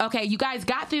 Okay, you guys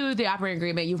got through the operating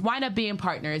agreement. You wind up being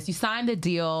partners. You signed the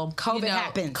deal. COVID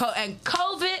happens. And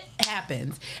COVID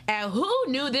happens. And who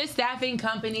knew this staffing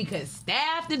company could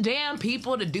staff the damn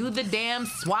people to do the damn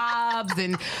swabs?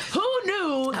 And who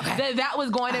knew that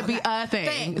was going to be a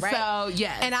thing? Right? So,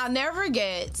 yes. And I'll never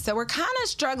forget, so we're kind of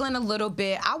struggling a little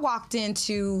bit. I walked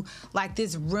into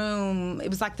this room. It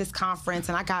was like this conference,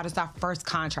 and I got us our first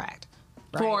contract.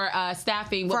 Right. For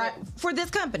staffing. For this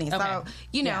company. Okay. So,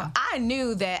 I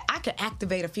knew that I could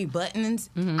activate a few buttons.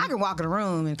 Mm-hmm. I could walk in a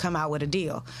room and come out with a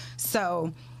deal.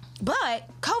 So, but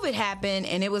COVID happened,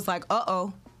 and it was like,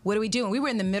 uh-oh, what are we doing? We were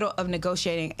in the middle of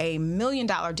negotiating $1 million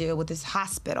deal with this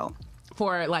hospital.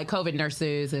 For COVID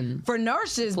nurses and... For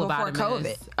nurses before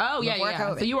COVID. Oh, yeah, yeah.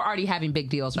 COVID. So you were already having big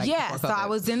deals, right? Yeah, so I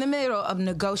was in the middle of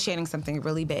negotiating something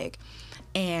really big.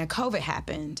 And COVID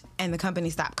happened, and the company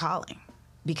stopped calling.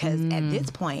 Because at this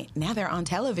point, now they're on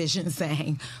television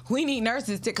saying, we need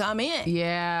nurses to come in.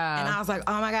 Yeah. And I was like,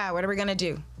 oh my God, what are we going to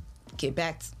do? Get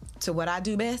back to what I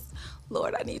do best?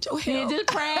 Lord, I need your help. You just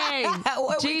pray.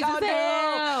 What Jesus we gonna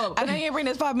help. do? I know you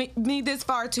didn't bring me this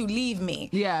far to leave me.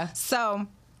 Yeah. So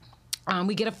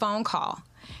we get a phone call.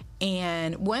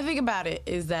 And one thing about it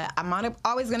is that I'm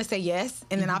always going to say yes,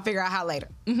 and then I'll figure out how later.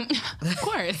 Of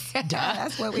course. Duh.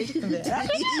 That's what we do.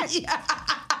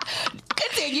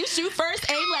 Continue. Shoot first,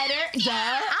 aim later. Duh.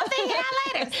 I'll figure it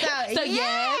out later. So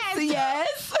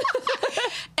yes.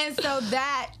 And so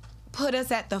that put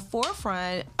us at the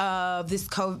forefront of this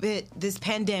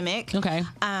pandemic. Okay.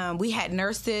 We had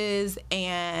nurses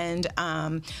and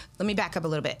let me back up a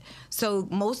little bit. So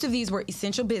most of these were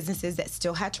essential businesses that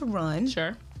still had to run.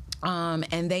 Sure.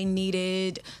 And they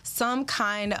needed some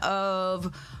kind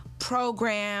of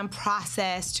program,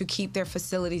 process to keep their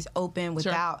facilities open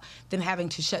without them having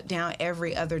to shut down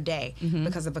every other day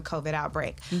because of a COVID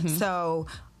outbreak. So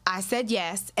I said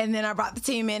yes, and then I brought the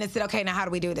team in and said, okay, now how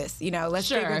do we do this? Let's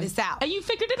figure this out. And you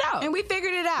figured it out. And we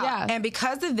figured it out. Yeah. And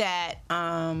because of that,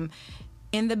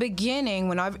 in the beginning,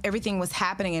 when everything was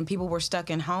happening and people were stuck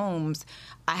in homes,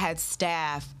 I had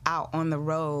staff out on the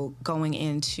road going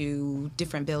into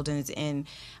different buildings in,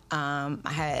 I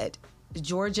had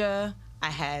Georgia, I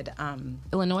had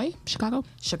Illinois, Chicago,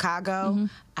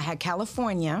 I had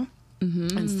California,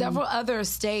 and several other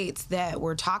states that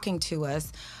were talking to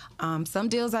us. Some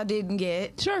deals I didn't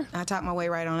get. Sure. I talked my way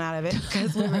right on out of it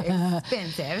because we were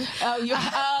expensive. You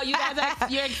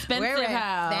guys you're expensive. We're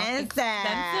expensive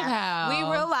how?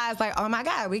 We realized oh my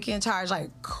God, we can charge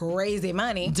crazy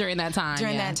money. During that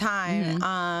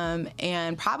time.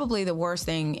 And probably the worst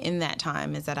thing in that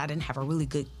time is that I didn't have a really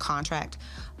good contract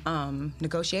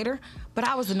negotiator, but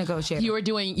I was a negotiator.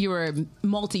 You were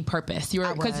multi-purpose.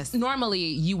 Because normally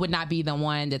you would not be the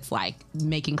one that's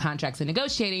making contracts and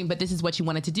negotiating, but this is what you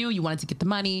wanted to do. You wanted to get the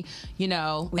money, We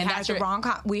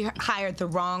hired the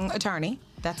wrong attorney.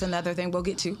 That's another thing we'll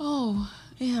get to. Oh.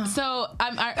 Yeah. So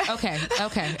okay.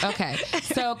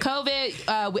 So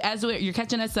COVID, as you're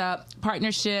catching us up,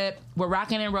 partnership, we're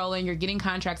rocking and rolling. You're getting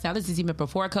contracts now. This is even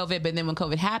before COVID, but then when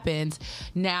COVID happens,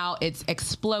 now it's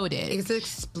exploded.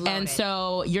 And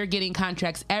so you're getting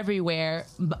contracts everywhere.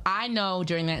 I know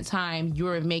during that time you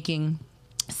were making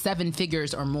 7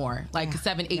 figures or more,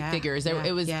 7, 8 figures.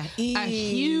 It was a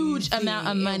huge amount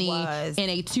of money in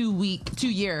a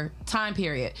 2-year time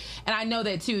period. And I know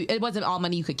that too, it wasn't all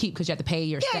money you could keep because you had to pay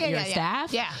your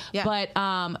staff. Yeah. But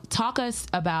talk us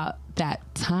about that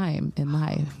time in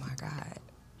life. Oh my God.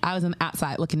 I was on the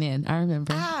outside looking in. I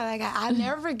remember. I'll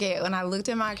never forget when I looked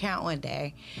at my account one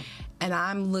day and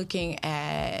I'm looking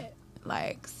at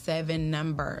 7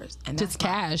 numbers and just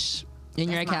cash in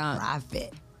your account.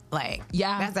 Profit.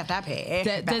 That's after I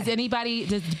pay.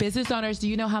 Does business owners, do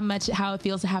you know how it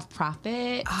feels to have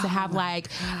profit? To have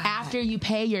after you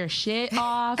pay your shit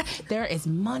off, there is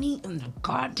money in the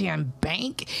goddamn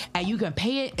bank and you can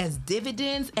pay it as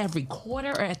dividends every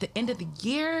quarter or at the end of the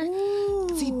year. Ooh.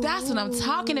 See, that's what I'm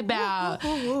talking about.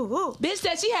 Bitch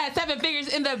said she had 7 figures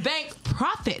in the bank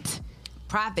profit.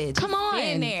 Come on.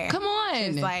 In there. Come on.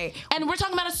 And we're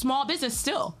talking about a small business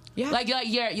still. Yeah.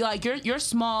 You're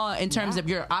small in terms of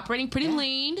you're operating pretty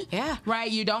lean. Yeah. Right?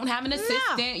 You don't have an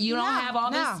assistant. You don't have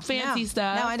all this fancy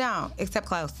stuff. No, I don't. Except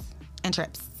clothes and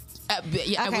trips.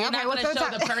 we're not going to show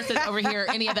the person over here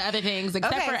any of the other things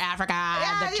except for Africa,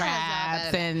 the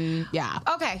traps, and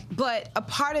Okay, but a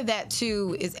part of that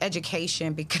too is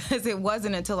education, because it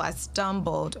wasn't until I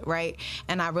stumbled, right,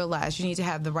 and I realized you need to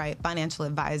have the right financial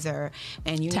advisor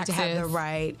and you need to have the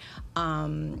right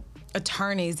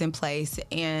attorneys in place.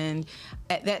 And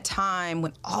at that time,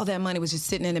 when all that money was just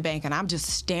sitting in the bank and I'm just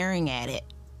staring at it.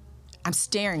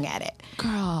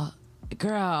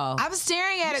 Girl. I was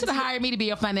staring at it. You should have hired me to be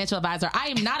your financial advisor. I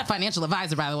am not a financial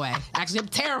advisor, by the way. Actually, I'm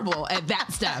terrible at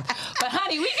that stuff. But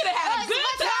honey, we could have had a good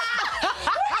time.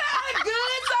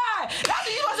 That's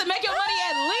when you're supposed to make your money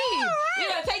and leave. You're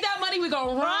going to take that money, we're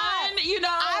going to run,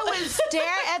 I would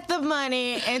stare at the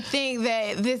money and think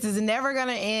that this is never going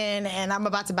to end and I'm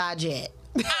about to buy a jet.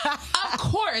 Of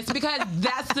course, because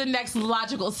that's the next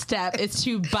logical step is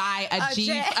to buy a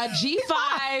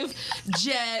G5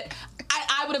 jet.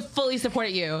 I would have fully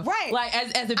supported you. Right. Like,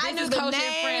 as a business coach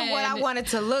and friend. What I wanted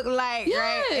to look like,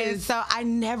 right? And so I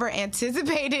never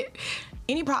anticipated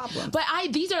any problem. But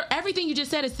these are, everything you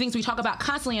just said is things we talk about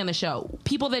constantly on the show.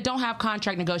 People that don't have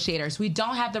contract negotiators. We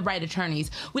don't have the right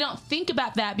attorneys. We don't think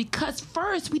about that because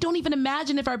first, we don't even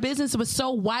imagine if our business was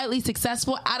so wildly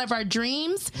successful out of our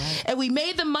dreams and we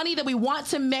made the money that we want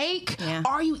to make. Yeah.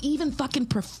 Are you even fucking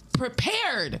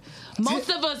prepared? Most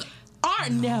of us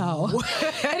aren't. No.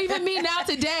 And even me now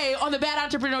today on the Bad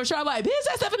Entrepreneur Show, I'm like, bitch,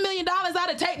 that's $7 million. I'd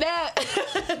have take that.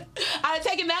 I'd have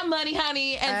taken that money,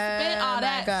 honey, and spent all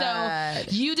that. God.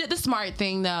 So you did the smart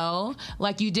thing, though.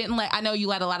 Like, you didn't I know you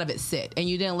let a lot of it sit, and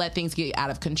you didn't let things get out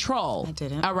of control. I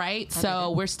didn't. All right?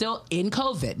 So we're still in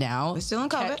COVID now. We're still in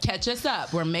COVID. Catch us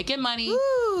up. We're making money.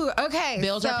 Woo, okay.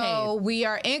 Bills are paid. So we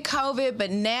are in COVID,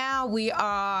 but now we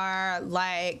are,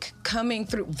 coming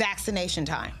through vaccination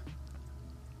time.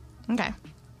 Okay.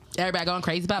 Everybody going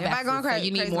crazy about vaccines. So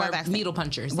you need more needle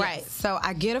punchers. Right. Yes. So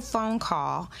I get a phone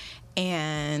call,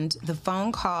 and the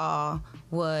phone call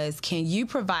was, can you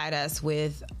provide us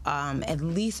with at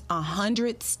least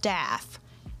 100 staff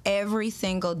every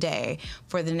single day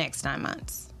for the next 9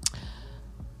 months?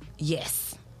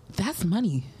 Yes. That's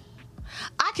money.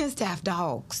 I can staff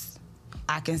dogs.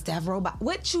 I can staff robots.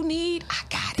 What you need, I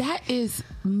got it. That is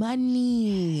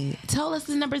money. Tell us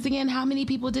the numbers again. How many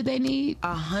people did they need?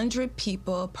 100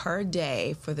 people per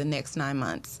day for the next 9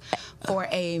 months. For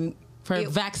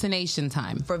vaccination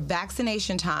time. For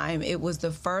vaccination time, it was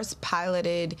the first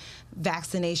piloted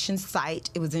vaccination site.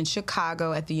 It was in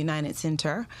Chicago at the United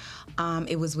Center.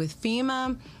 It was with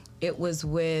FEMA. It was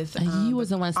with you was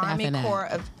the one Army staffing Corps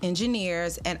of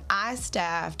Engineers, and I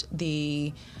staffed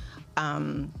the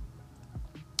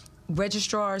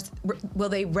registrars. Well,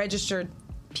 they registered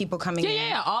people coming in.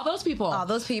 Yeah, all those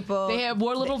people. They had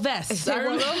wore little vests. They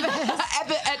wore little vests.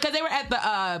 Because they were at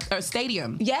the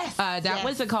stadium. Yes.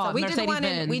 What's it called? So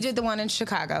we did the one in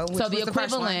Chicago. Which so the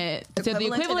equivalent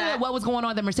of what was going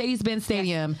on at the Mercedes-Benz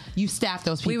Stadium, you staffed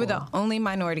those people. We were the only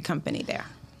minority company there.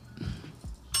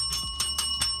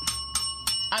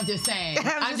 I'm just saying.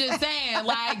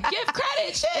 Like, give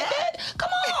credit, shit. Come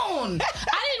on.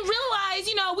 I didn't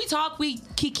realize, we talk, we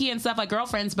kiki and stuff like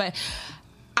girlfriends, but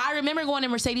I remember going to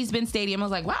Mercedes-Benz Stadium. I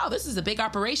was like, wow, this is a big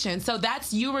operation. So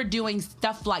you were doing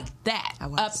stuff like that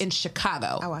up in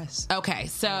Chicago. I was. Okay,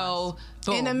 so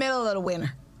boom. In the middle of the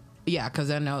winter. Yeah, because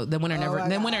I know the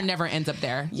winter never ends up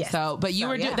there. Yes. So, but you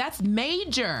were that's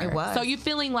major. It was. So you're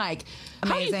feeling like,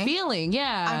 amazing. How are you feeling?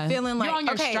 Yeah. I'm feeling like, you're on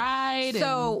your stride.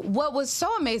 So what was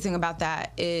so amazing about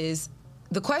that is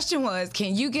the question was,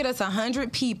 can you get us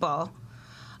 100 people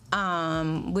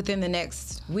within the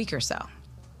next week or so?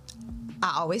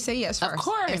 I always say yes first. Of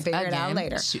course. And figure it out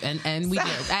later. And we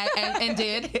did. And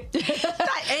did.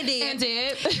 And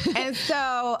did. And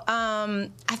so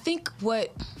I think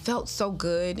what felt so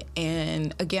good,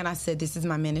 and again, I said this is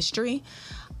my ministry,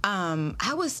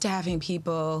 I was staffing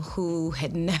people who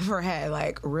had never had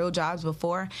real jobs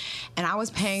before, and I was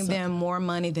paying them more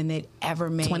money than they'd ever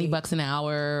made. $20 an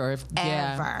hour, or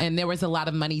ever. And there was a lot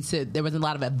of money there was a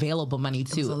lot of available money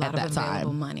too at that time.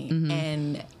 Available money,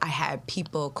 and I had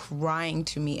people crying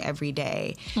to me every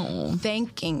day,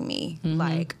 thanking me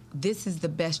like, this is the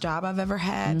best job I've ever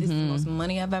had. This is the most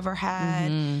money I've ever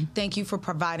had. Thank you for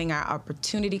providing our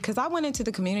opportunity, because I went into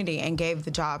the community and gave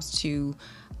the jobs to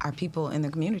our people in the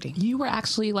community. You were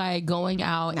actually going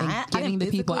out and getting the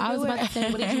people. I was about to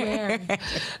say, what did you wear?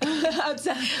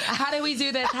 How did we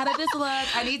do this? How did this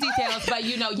look? I need details. But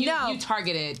you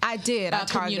targeted. I did. I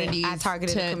targeted the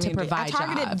community. To provide jobs. I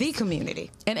targeted the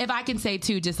community. And if I can say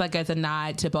too, just as a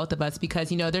nod to both of us, because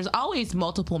there's always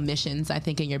multiple missions, I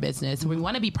think, in your business. We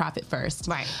want to be profit first,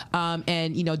 right?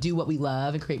 And do what we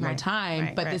love and create more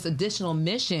time. But this additional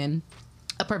mission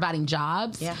providing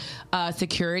jobs,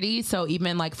 security. So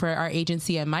even like for our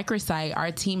agency at Microsite,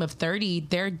 our team of 30,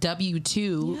 they're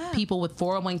W-2 people with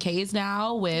 401ks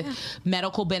now with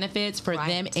medical benefits for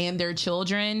them and their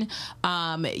children.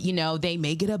 You know, they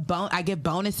may get I get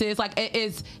bonuses. Like, it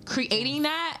is creating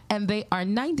that, and they are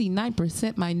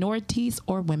 99% minorities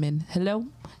or women. Hello?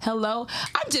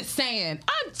 I'm just saying.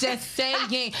 Besides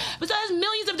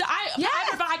millions of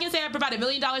I can say I provide $1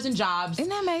 million in jobs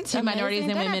to minorities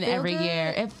and women every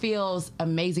year. It feels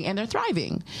amazing, and they're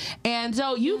thriving. And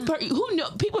so who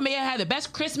know, people may have had the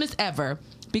best Christmas ever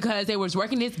because they was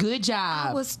working this good job.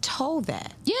 I was told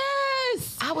that.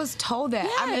 Yes. I was told that.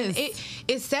 Yes. I mean,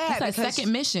 it's sad. It's a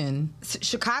second mission.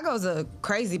 Chicago's a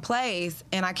crazy place,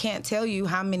 and I can't tell you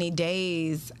how many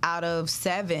days out of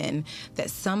 7 that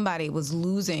somebody was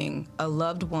losing a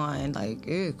loved one. Like,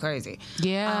 ew, crazy.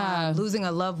 Yeah. Losing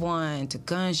a loved one to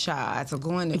gunshots or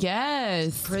going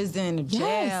to prison or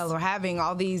jail or having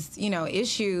all these, you know,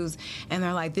 issues. And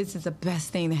they're like, this is the best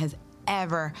thing that has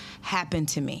ever happened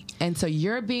to me. And so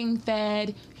you're being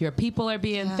fed, your people are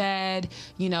being fed,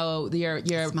 you know, your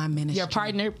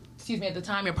partner, at the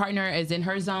time your partner is in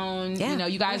her zone. You know,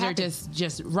 you guys are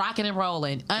just rocking and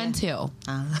rolling until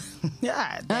until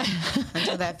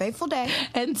that fateful day.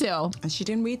 And she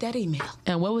didn't read that email.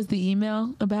 And what was the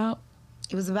email about?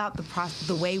 It was about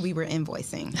the way we were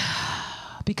invoicing.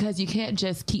 Because you can't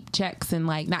just keep checks and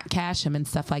like not cash them and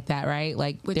stuff like that, right?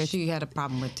 Like, which she had a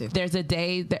problem with too. There's a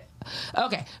day that.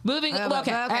 Okay, moving. Okay, we're not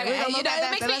gonna go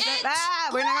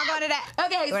into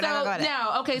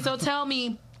that. Okay, so tell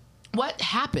me what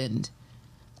happened.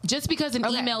 Just because an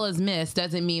email is missed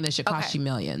doesn't mean it should cost you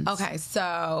millions. Okay,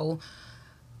 so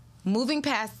moving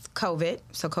past COVID,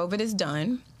 so COVID is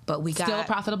done, but we got still a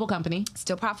profitable company.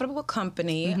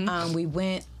 Mm-hmm. We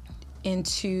went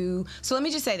into, so let me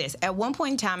just say this. At one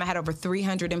point in time, I had over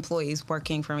 300 employees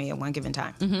working for me at one given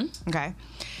time. Mm-hmm. Okay.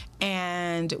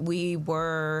 And we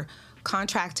were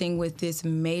contracting with this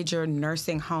major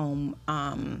nursing home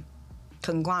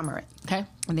conglomerate. Okay.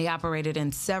 And they operated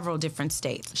in several different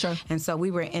states. Sure. And so we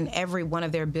were in every one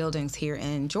of their buildings here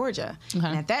in Georgia. Okay.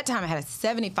 And at that time, I had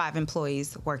 75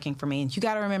 employees working for me. And you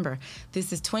got to remember,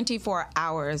 this is 24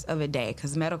 hours of a day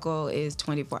because medical is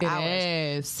 24 hours. It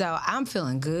is. So I'm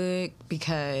feeling good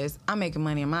because I'm making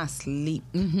money in my sleep.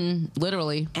 Mm-hmm.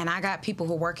 Literally. And I got people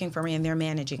who are working for me and they're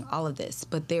managing all of this.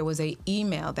 But there was an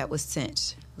email that was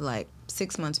sent like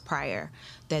 6 months prior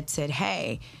that said,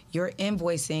 hey, your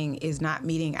invoicing is not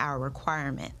meeting our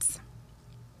requirements.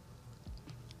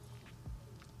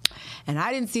 And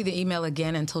I didn't see the email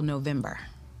again until November.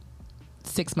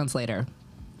 6 months later.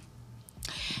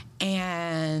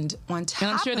 And on top of that,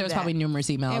 and I'm sure there was probably numerous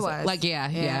emails. It was. Like,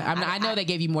 I know they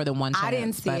gave you more than one chance. I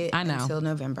didn't see it until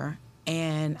November.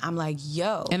 And I'm like,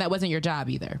 yo. And that wasn't your job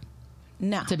either.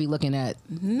 No. To be looking at.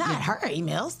 Not her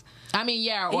emails. I mean,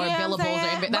 or billables.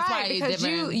 Or that's why because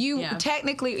you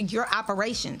technically, your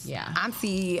operations. Yeah. I'm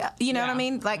CEO. You know what I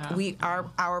mean? Like,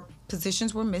 our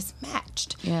positions were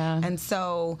mismatched. Yeah. And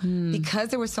so, because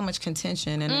there was so much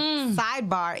contention and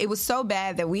sidebar, it was so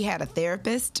bad that we had a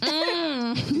therapist.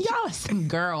 Y'all are some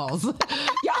girls. Y'all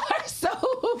are so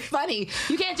funny.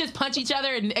 You can't just punch each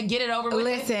other and get it over with.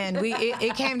 Listen,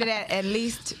 it came to that at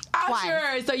least twice.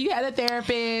 Sure. So you had a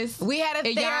therapist. We had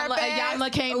a therapist.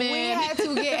 Yanla came in. We had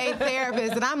to get a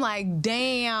therapist. And I'm like,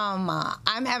 damn,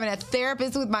 I'm having a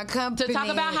therapist with my company. To talk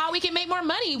about how we can make more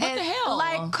money. What the hell?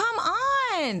 Like, come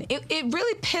on. It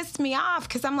really pissed me off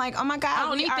because I'm like, oh my God, I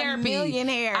don't need therapy.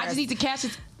 Millionaires. I just need to cash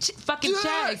his fucking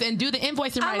checks and do the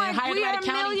invoicing right and hire the right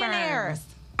accounting firm.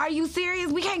 Are you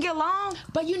serious? We can't get along?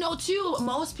 But you know, too,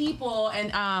 most people,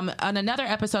 and on another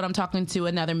episode, I'm talking to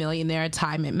another millionaire,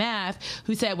 Ty McMath,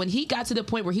 who said when he got to the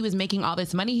point where he was making all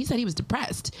this money, he said he was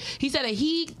depressed. He said that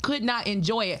he could not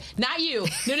enjoy it. Not you. No.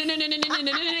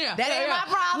 That ain't my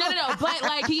problem. No. But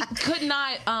like he could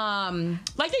not,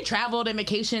 like they traveled and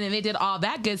vacation and they did all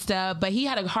that good stuff, but he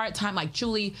had a hard time like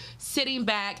truly sitting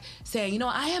back saying, you know,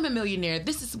 I am a millionaire.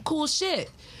 This is some cool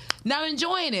shit. Now I'm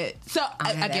enjoying it. So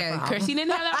again, Christy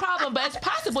didn't have that problem, but it's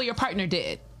possible your partner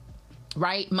did.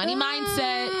 Right? Money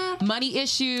mindset, money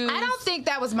issues. I don't think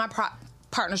that was my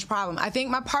partner's problem. I think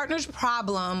my partner's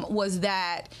problem was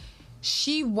that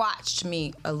she watched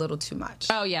me a little too much.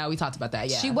 Oh yeah, we talked about that.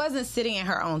 Yeah, she wasn't sitting in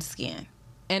her own skin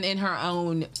and in her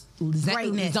own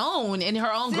greatness zone, in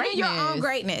her own greatness. Your own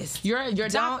greatness. You're doctor.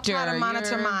 Don't try to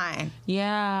monitor mine.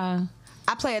 Yeah.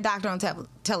 I play a doctor on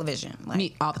television. Like,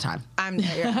 me all the time. I'm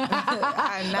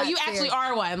not you actually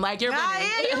are one. Like you're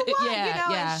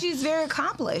and she's very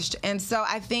accomplished. And so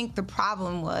I think the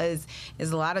problem is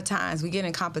a lot of times we get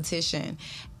in competition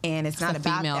And it's not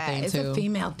about that. It's a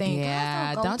female thing.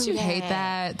 Yeah. Don't you hate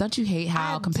that? Don't you hate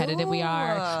how competitive we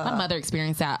are? My mother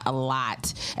experienced that a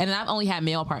lot. And I've only had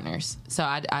male partners. So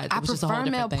I prefer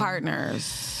male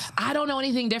partners. I don't know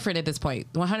anything different at this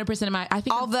point. 100% of my... I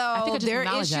think there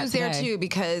are issues there too,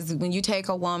 because when you take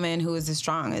a woman who is as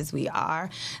strong as we are,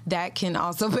 that can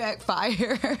also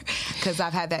backfire, because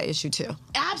I've had that issue too.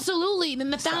 Absolutely.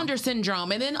 Then the founder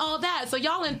syndrome and then all that. So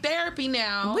y'all in therapy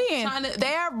now. We in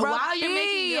therapy. While you're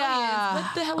making millions.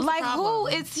 What the hell is the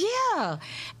problem?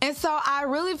 And so I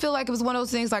really feel like it was one of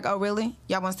those things like, oh, really?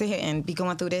 Y'all want to sit here and be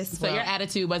going through this? So your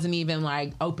attitude wasn't even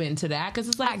like open to that? Because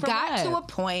it's like, I got to a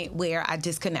point where I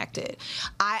disconnected.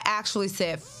 I actually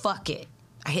said, fuck it.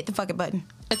 I hit the fucking button.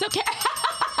 It's okay.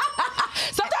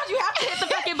 Sometimes you have to hit the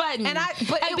fucking button and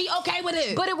be okay with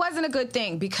it. But it wasn't a good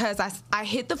thing, because I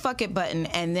hit the fucking button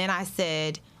and then I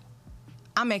said,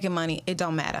 I'm making money. It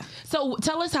don't matter. So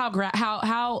tell us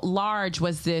how large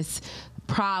was this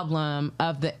problem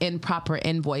of the improper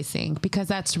invoicing, because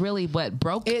that's really what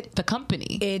broke the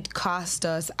company. It cost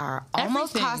us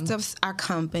almost cost us our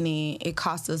company. It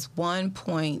cost us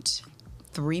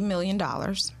 $1.3 million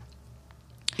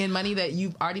in money that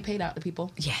you've already paid out to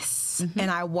people. Yes. Mm-hmm.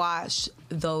 And I watched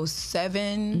those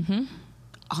 7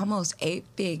 almost 8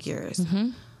 figures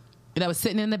that was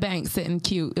sitting in the bank, sitting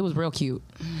cute. It was real cute.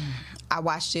 I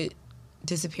watched it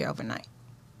disappear overnight.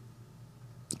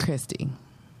 Christy.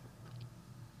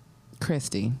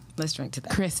 Let's drink to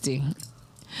that. Christy.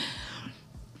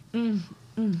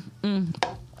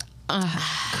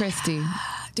 Christy.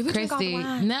 Did we drink all the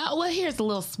wine? No, well, here's a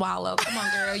little swallow. Come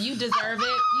on, girl. You deserve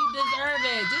it.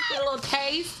 Just a little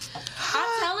taste.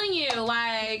 I'm telling you,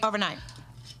 like... Overnight.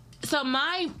 So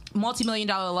my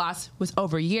multi-million-dollar loss was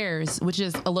over years, which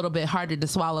is a little bit harder to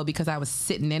swallow because I was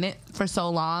sitting in it for so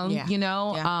long, you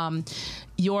know? Yeah.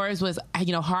 Yours was,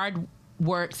 hard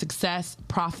work, success,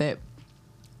 profit.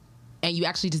 And you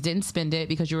actually just didn't spend it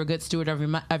because you were a good steward of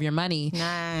your money.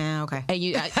 Nah, okay. And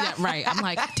you, right. I'm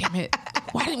like, damn it.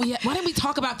 Why didn't we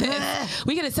talk about this?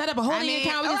 We could have set up a holding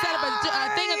account. We could set up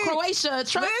a thing in Croatia, a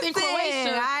trust in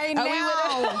Croatia. I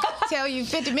know. Tell you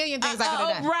 50 million things I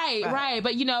could have done. Right.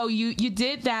 But you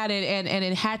did that, and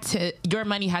it had to. Your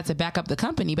money had to back up the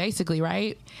company, basically,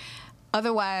 right?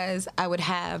 Otherwise, I would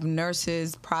have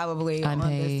nurses probably unpaid.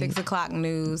 On the 6 o'clock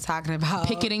news talking about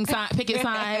picket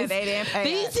signs. They didn't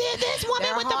pay. This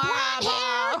woman with the blonde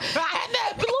hair and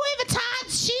the Louis Vuitton.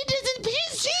 She's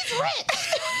rich,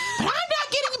 but I'm not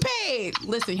getting paid.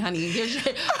 Listen, honey,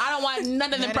 I don't want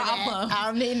none of the problems. I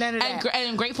don't need none of that. And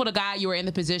I'm grateful to God you were in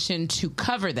the position to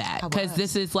cover that, because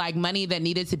this is like money that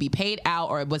needed to be paid out,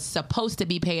 or it was supposed to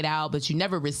be paid out, but you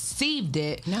never received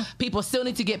it. No. People still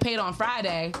need to get paid on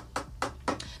Friday.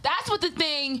 That's what the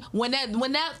thing, when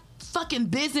that fucking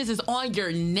business is on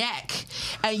your neck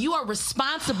and you are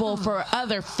responsible for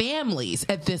other families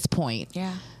at this point.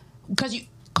 Yeah. Because you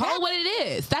call it what it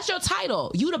is. That's your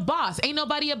title. You the boss. Ain't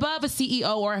nobody above a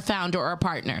CEO or a founder or a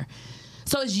partner.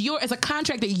 So it's a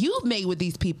contract that you've made with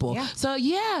these people. Yeah. So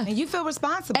yeah. And you feel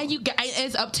responsible. And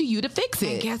it's up to you to fix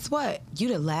it. And guess what? You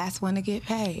the last one to get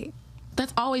paid.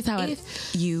 That's always how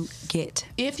if you get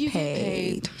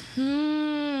paid.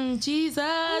 Jesus,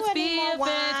 I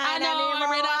know.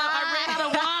 I ran out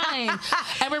of wine,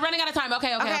 and we're running out of time.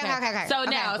 Okay. So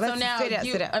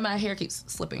now, my hair keeps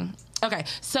slipping. Okay,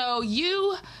 so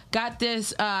you got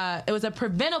this. It was a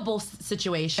preventable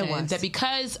situation that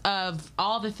because of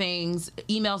all the things,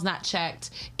 emails not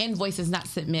checked, invoices not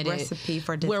submitted. Recipe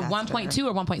for disaster. We're 1.2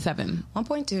 or 1.7?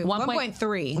 1.2.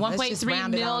 1.3. 1.3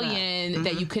 million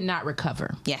that you could not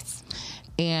recover. Yes.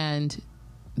 And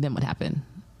then what happened?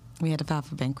 We had to file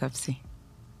for bankruptcy.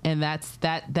 And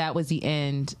that was the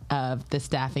end of the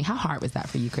staffing. How hard was that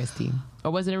for you, Christy?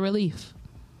 Or was it a relief?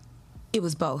 It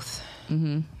was both.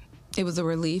 Mm-hmm. It was a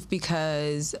relief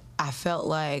because I felt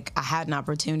like I had an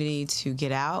opportunity to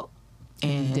get out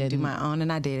and do my own,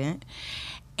 and I didn't.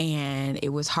 And it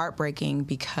was heartbreaking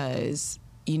because,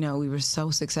 we were so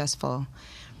successul.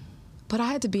 But I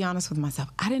had to be honest with myself.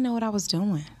 I didn't know what I was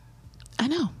doing. I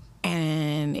know.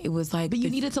 And it was like... But you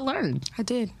needed to learn. I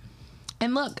did.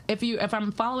 And look, if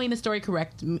I'm following the story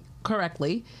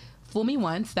correctly, fool me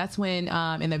once. That's when,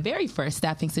 in the very first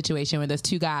staffing situation where those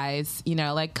two guys,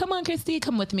 like, come on, Christy,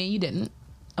 come with me. You didn't.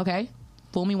 Okay.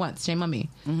 Fool me once. Shame on me.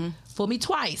 Mm-hmm. Fool me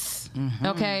twice. Mm-hmm.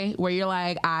 Okay. Where you're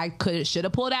like, I should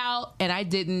have pulled out and I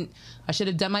didn't. I should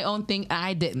have done my own thing and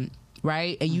I didn't.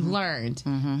 Right. And you learned.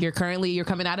 Mm-hmm. You're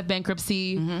coming out of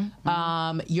bankruptcy.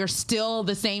 Mm-hmm. You're still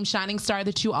the same shining star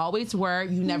that you always were.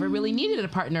 You never really needed a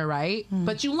partner. Right. Mm-hmm.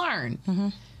 But you learn. Mm-hmm.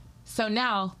 So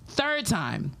now, third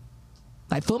time.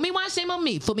 Like, fool me once, shame on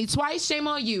me. Fool me twice, shame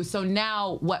on you. So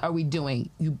now what are we doing?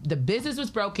 The business was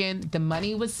broken. The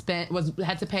money was spent,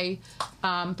 had to pay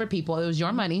for people. It was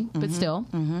your money, but still.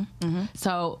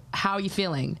 So how are you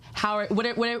feeling?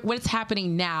 What's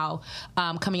happening now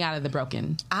coming out of the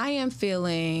broken? I am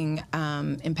feeling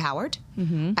empowered.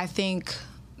 I think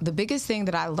the biggest thing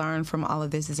that I learned from all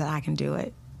of this is that I can do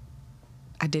it.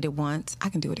 I did it once. I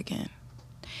can do it again.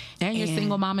 And you're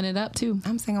single momming it up, too.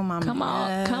 I'm single momming Come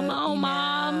on,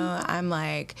 Mom. I'm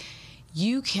like,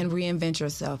 you can reinvent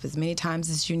yourself as many times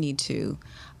as you need to.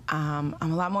 I'm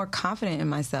a lot more confident in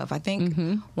myself. I think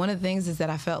one of the things is that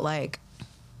I felt like,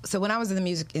 so when I was in the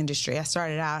music industry, I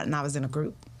started out and I was in a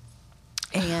group.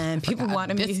 And people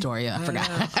wanted me. This story, I forgot.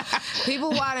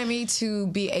 People wanted me to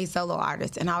be a solo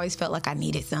artist, and I always felt like I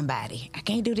needed somebody. I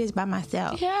can't do this by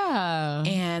myself. Yeah.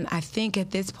 And I think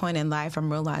at this point in life, I'm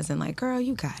realizing, like, girl,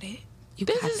 you got it.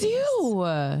 This is you.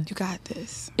 You got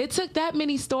this. It took that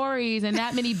many stories and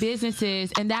that many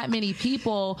businesses and that many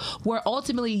people where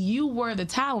ultimately you were the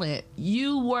talent.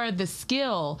 You were the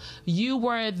skill. You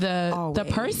were the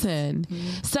person.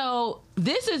 So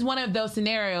this is one of those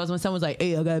scenarios when someone's like,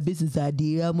 hey, I got a business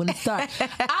idea. I'm going to start. I'll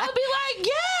be like,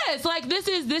 yes. Like, this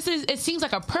is, it seems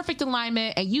like a perfect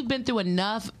alignment, and you've been through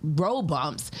enough road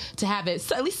bumps to have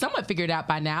it at least somewhat figured out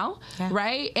by now. Yeah.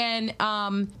 Right. And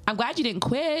I'm glad you didn't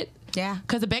quit. Yeah.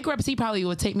 Because the bankruptcy probably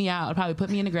would take me out. It'd probably put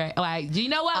me in the grave. Like, do you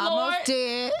know what, Lord?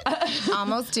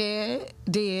 Almost did.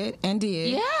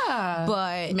 Yeah.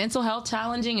 But mental health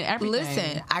challenging and everything.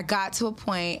 Listen, I got to a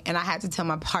point and I had to tell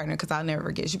my partner, because I'll never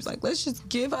forget. She was like, let's just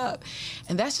give up.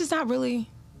 And that's just not really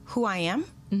who I am.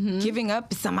 Giving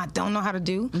up is something I don't know how to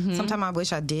do. Sometimes I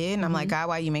wish I did. And I'm like, God,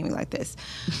 why you make me like this?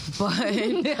 But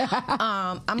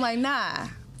I'm like, nah.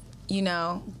 You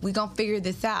know, we gonna figure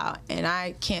this out. And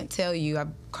I can't tell you, I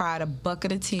cried a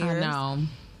bucket of tears. I know.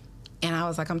 And I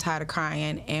was like, I'm tired of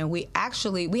crying. And we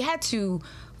had to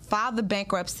file the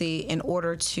bankruptcy in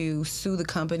order to sue the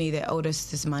company that owed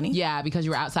us this money. Yeah, because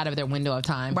you were outside of their window of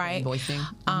time for invoicing.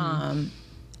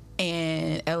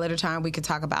 And at a later time, we could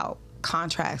talk about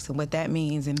contracts and what that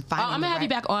means and finding I'm gonna have you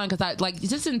back on, because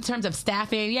just in terms of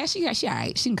staffing, she all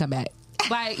right. She can come back.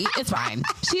 Like, it's fine.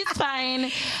 She's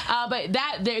fine. But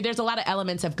there's a lot of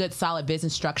elements of good, solid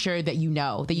business structure that that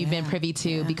you've been privy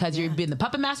to because you've been the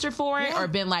puppet master for it or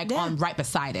been on right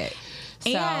beside it.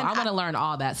 So I want to learn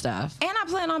all that stuff. And I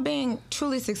plan on being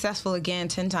truly successful again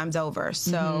 10 times over.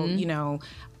 So, you know,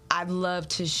 I'd love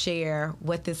to share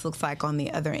what this looks like on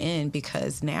the other end,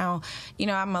 because now, you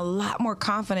know, I'm a lot more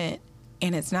confident.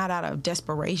 And it's not out of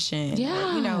desperation.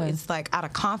 Yeah. You know, it's like out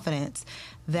of confidence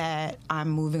that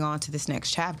I'm moving on to this next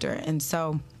chapter. And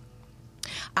so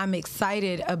I'm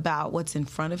excited about what's in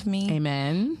front of me.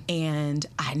 Amen. And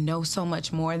I know so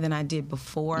much more than I did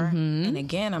before. And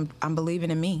again, I'm believing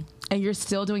in me. And you're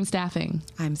still doing staffing.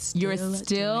 You're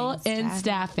still in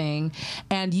staffing.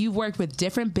 And you've worked with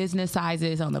different business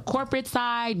sizes on the corporate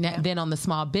side, then on the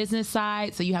small business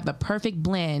side. So you have the perfect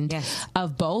blend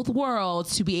of both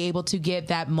worlds to be able to get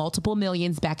that multiple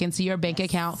millions back into your bank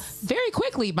account very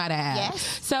quickly, might I add. Yes.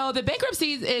 So the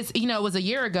bankruptcy was a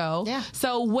year ago. Yeah.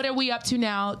 So what are we up to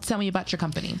now? Tell me about your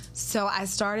company. So I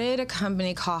started a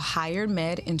company called Hired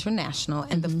Med International,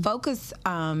 and the focus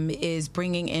is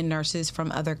bringing in nurses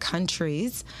from other countries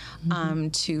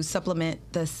to supplement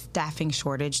the staffing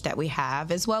shortage that we have,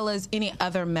 as well as any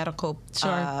other medical,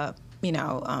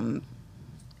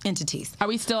 entities. Are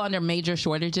we still under major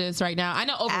shortages right now? I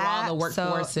know overall the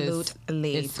workforce is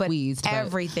squeezed. But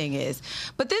everything is.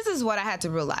 But this is what I had to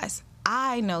realize.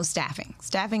 I know staffing.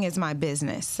 Staffing is my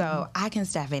business, so I can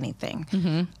staff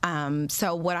anything.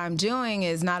 So what I'm doing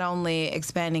is not only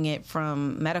expanding it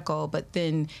from medical, but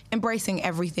then embracing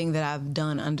everything that I've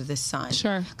done under the sun.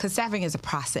 Sure. Because staffing is a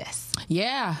process.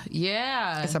 Yeah.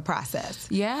 It's a process.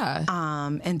 Yeah.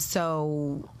 And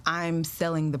so I'm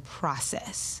selling the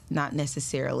process, not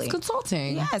necessarily. It's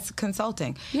consulting. Yes,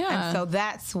 consulting. Yeah. And so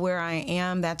that's where I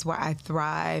am. That's where I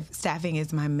thrive. Staffing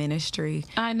is my ministry.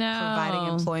 I know. Providing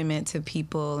employment to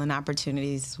people and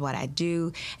opportunities is what I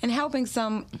do. And helping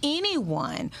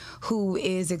anyone who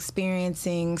is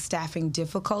experiencing staffing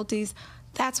difficulties,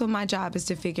 that's what my job is,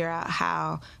 to figure out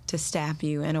how to staff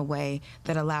you in a way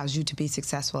that allows you to be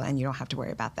successful, and you don't have to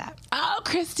worry about that. Oh,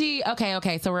 Christy.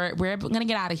 Okay. So we're going to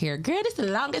get out of here. Girl, this is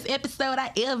the longest episode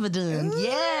I ever done.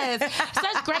 Yes.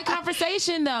 Such great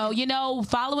conversation, though. You know,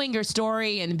 following your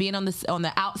story and being on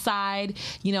the outside,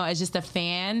 you know, as just a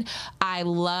fan, I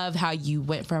love how you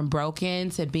went from broken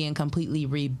to being completely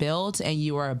rebuilt, and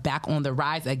you are back on the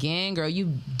rise again. Girl,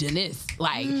 you did this.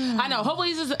 Like, I know,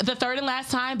 hopefully this is the third and last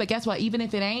time, but guess what? Even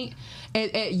if it ain't,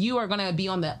 you are going to be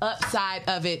on the upside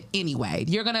of it anyway.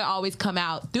 You're going to always come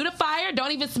out through the fire.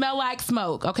 Don't even smell like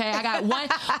smoke. Okay. I got one.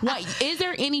 Is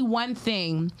there any one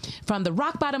thing from the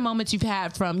rock bottom moments you've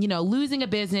had from, losing a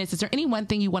business? Is there any one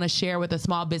thing you want to share with a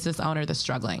small business owner that's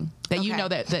struggling that you know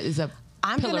that is a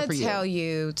I'm pillar going for to you? tell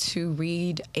you to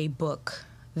read a book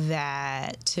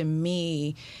that, to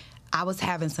me, I was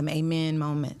having some amen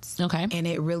moments. Okay. And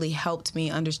it really helped me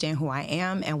understand who I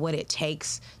am and what it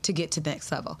takes to get to the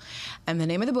next level. And the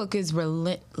name of the book is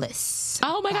Relentless.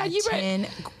 Oh, my God. You read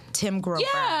Tim Grover.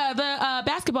 Yeah, the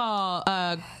basketball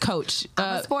coach.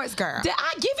 I'm a sports girl. Did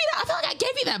I give you that? I feel like I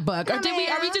gave you that book. Or did we?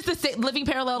 Are we just living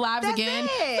parallel lives again? It.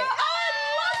 So I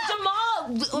love Jamal.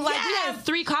 Like, we have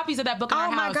 3 copies of that book in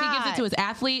our house. God. He gives it to his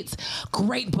athletes.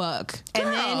 Great book. And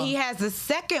then he has the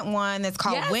second one that's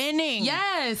called Winning.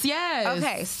 Yes.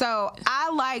 Okay, so I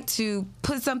like to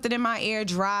put something in my ear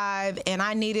drive, and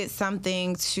I needed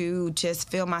something to just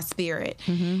fill my spirit.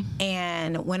 Mm-hmm.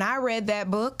 And when I read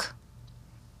that book,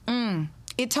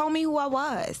 it told me who I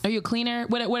was. Are you a cleaner?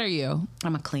 What are you?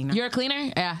 I'm a cleaner. You're a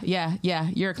cleaner? Yeah.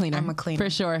 You're a cleaner. I'm a cleaner. For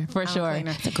sure.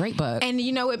 It's a great book. And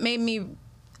it made me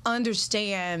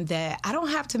understand that I don't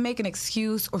have to make an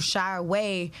excuse or shy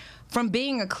away from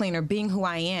being a cleaner, being who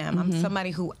I am. Mm-hmm. I'm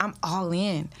somebody who I'm all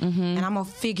in, and I'm gonna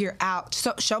figure out.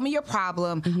 So show me your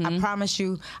problem. I promise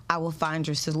you, I will find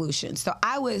your solution. So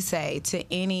I would say to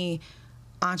any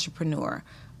entrepreneur,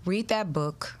 read that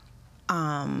book.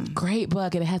 Great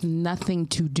book. It has nothing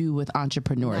to do with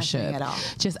entrepreneurship. Nothing at all.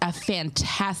 Just a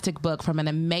fantastic book from an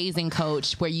amazing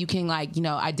coach where you can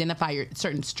identify your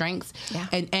certain strengths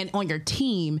and on your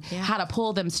team, how to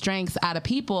pull them strengths out of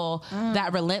people.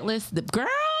 That relentless, girl,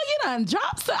 you done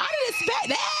dropped some. I didn't expect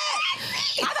that.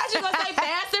 I thought you were going to say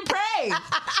fast and pray.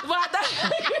 That's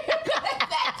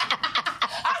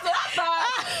what I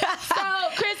thought. So,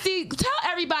 Christy, tell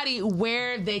everybody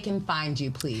where they can find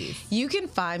you, please. You can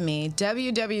find me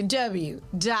Hey,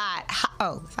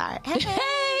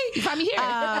 you find me here.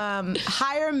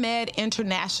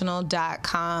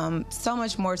 HigherMedInternational.com. So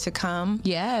much more to come.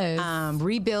 Yes.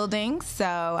 Rebuilding. So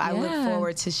I look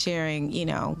forward to sharing,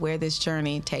 where this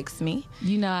journey takes me.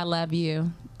 I love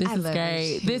you. This is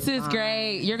great. This is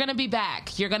great. You're going to be back.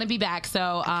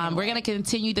 So we're going to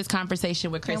continue this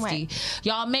conversation with Christy.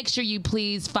 Y'all make sure you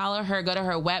please follow her. Go to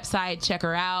her website. Check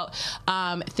her out.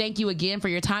 Thank you again for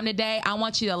your time today. I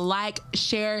want you to like,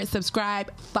 share,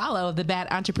 subscribe, follow the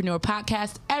Bad Entrepreneur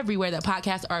Podcast everywhere that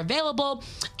podcasts are available.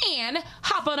 And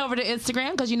hop on over to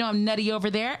Instagram because I'm nutty over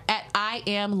there at I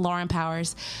Am Lauren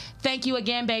Powers. Thank you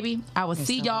again, baby. I will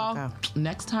see y'all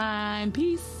next time.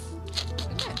 Peace.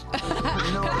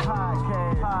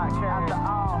 Podcast. After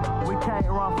all, we can't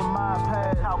run from my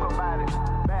past. Talk about it.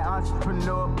 Bad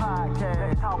Entrepreneur Podcast.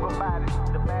 Let's talk about it.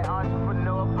 The Bad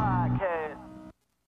Entrepreneur Podcast.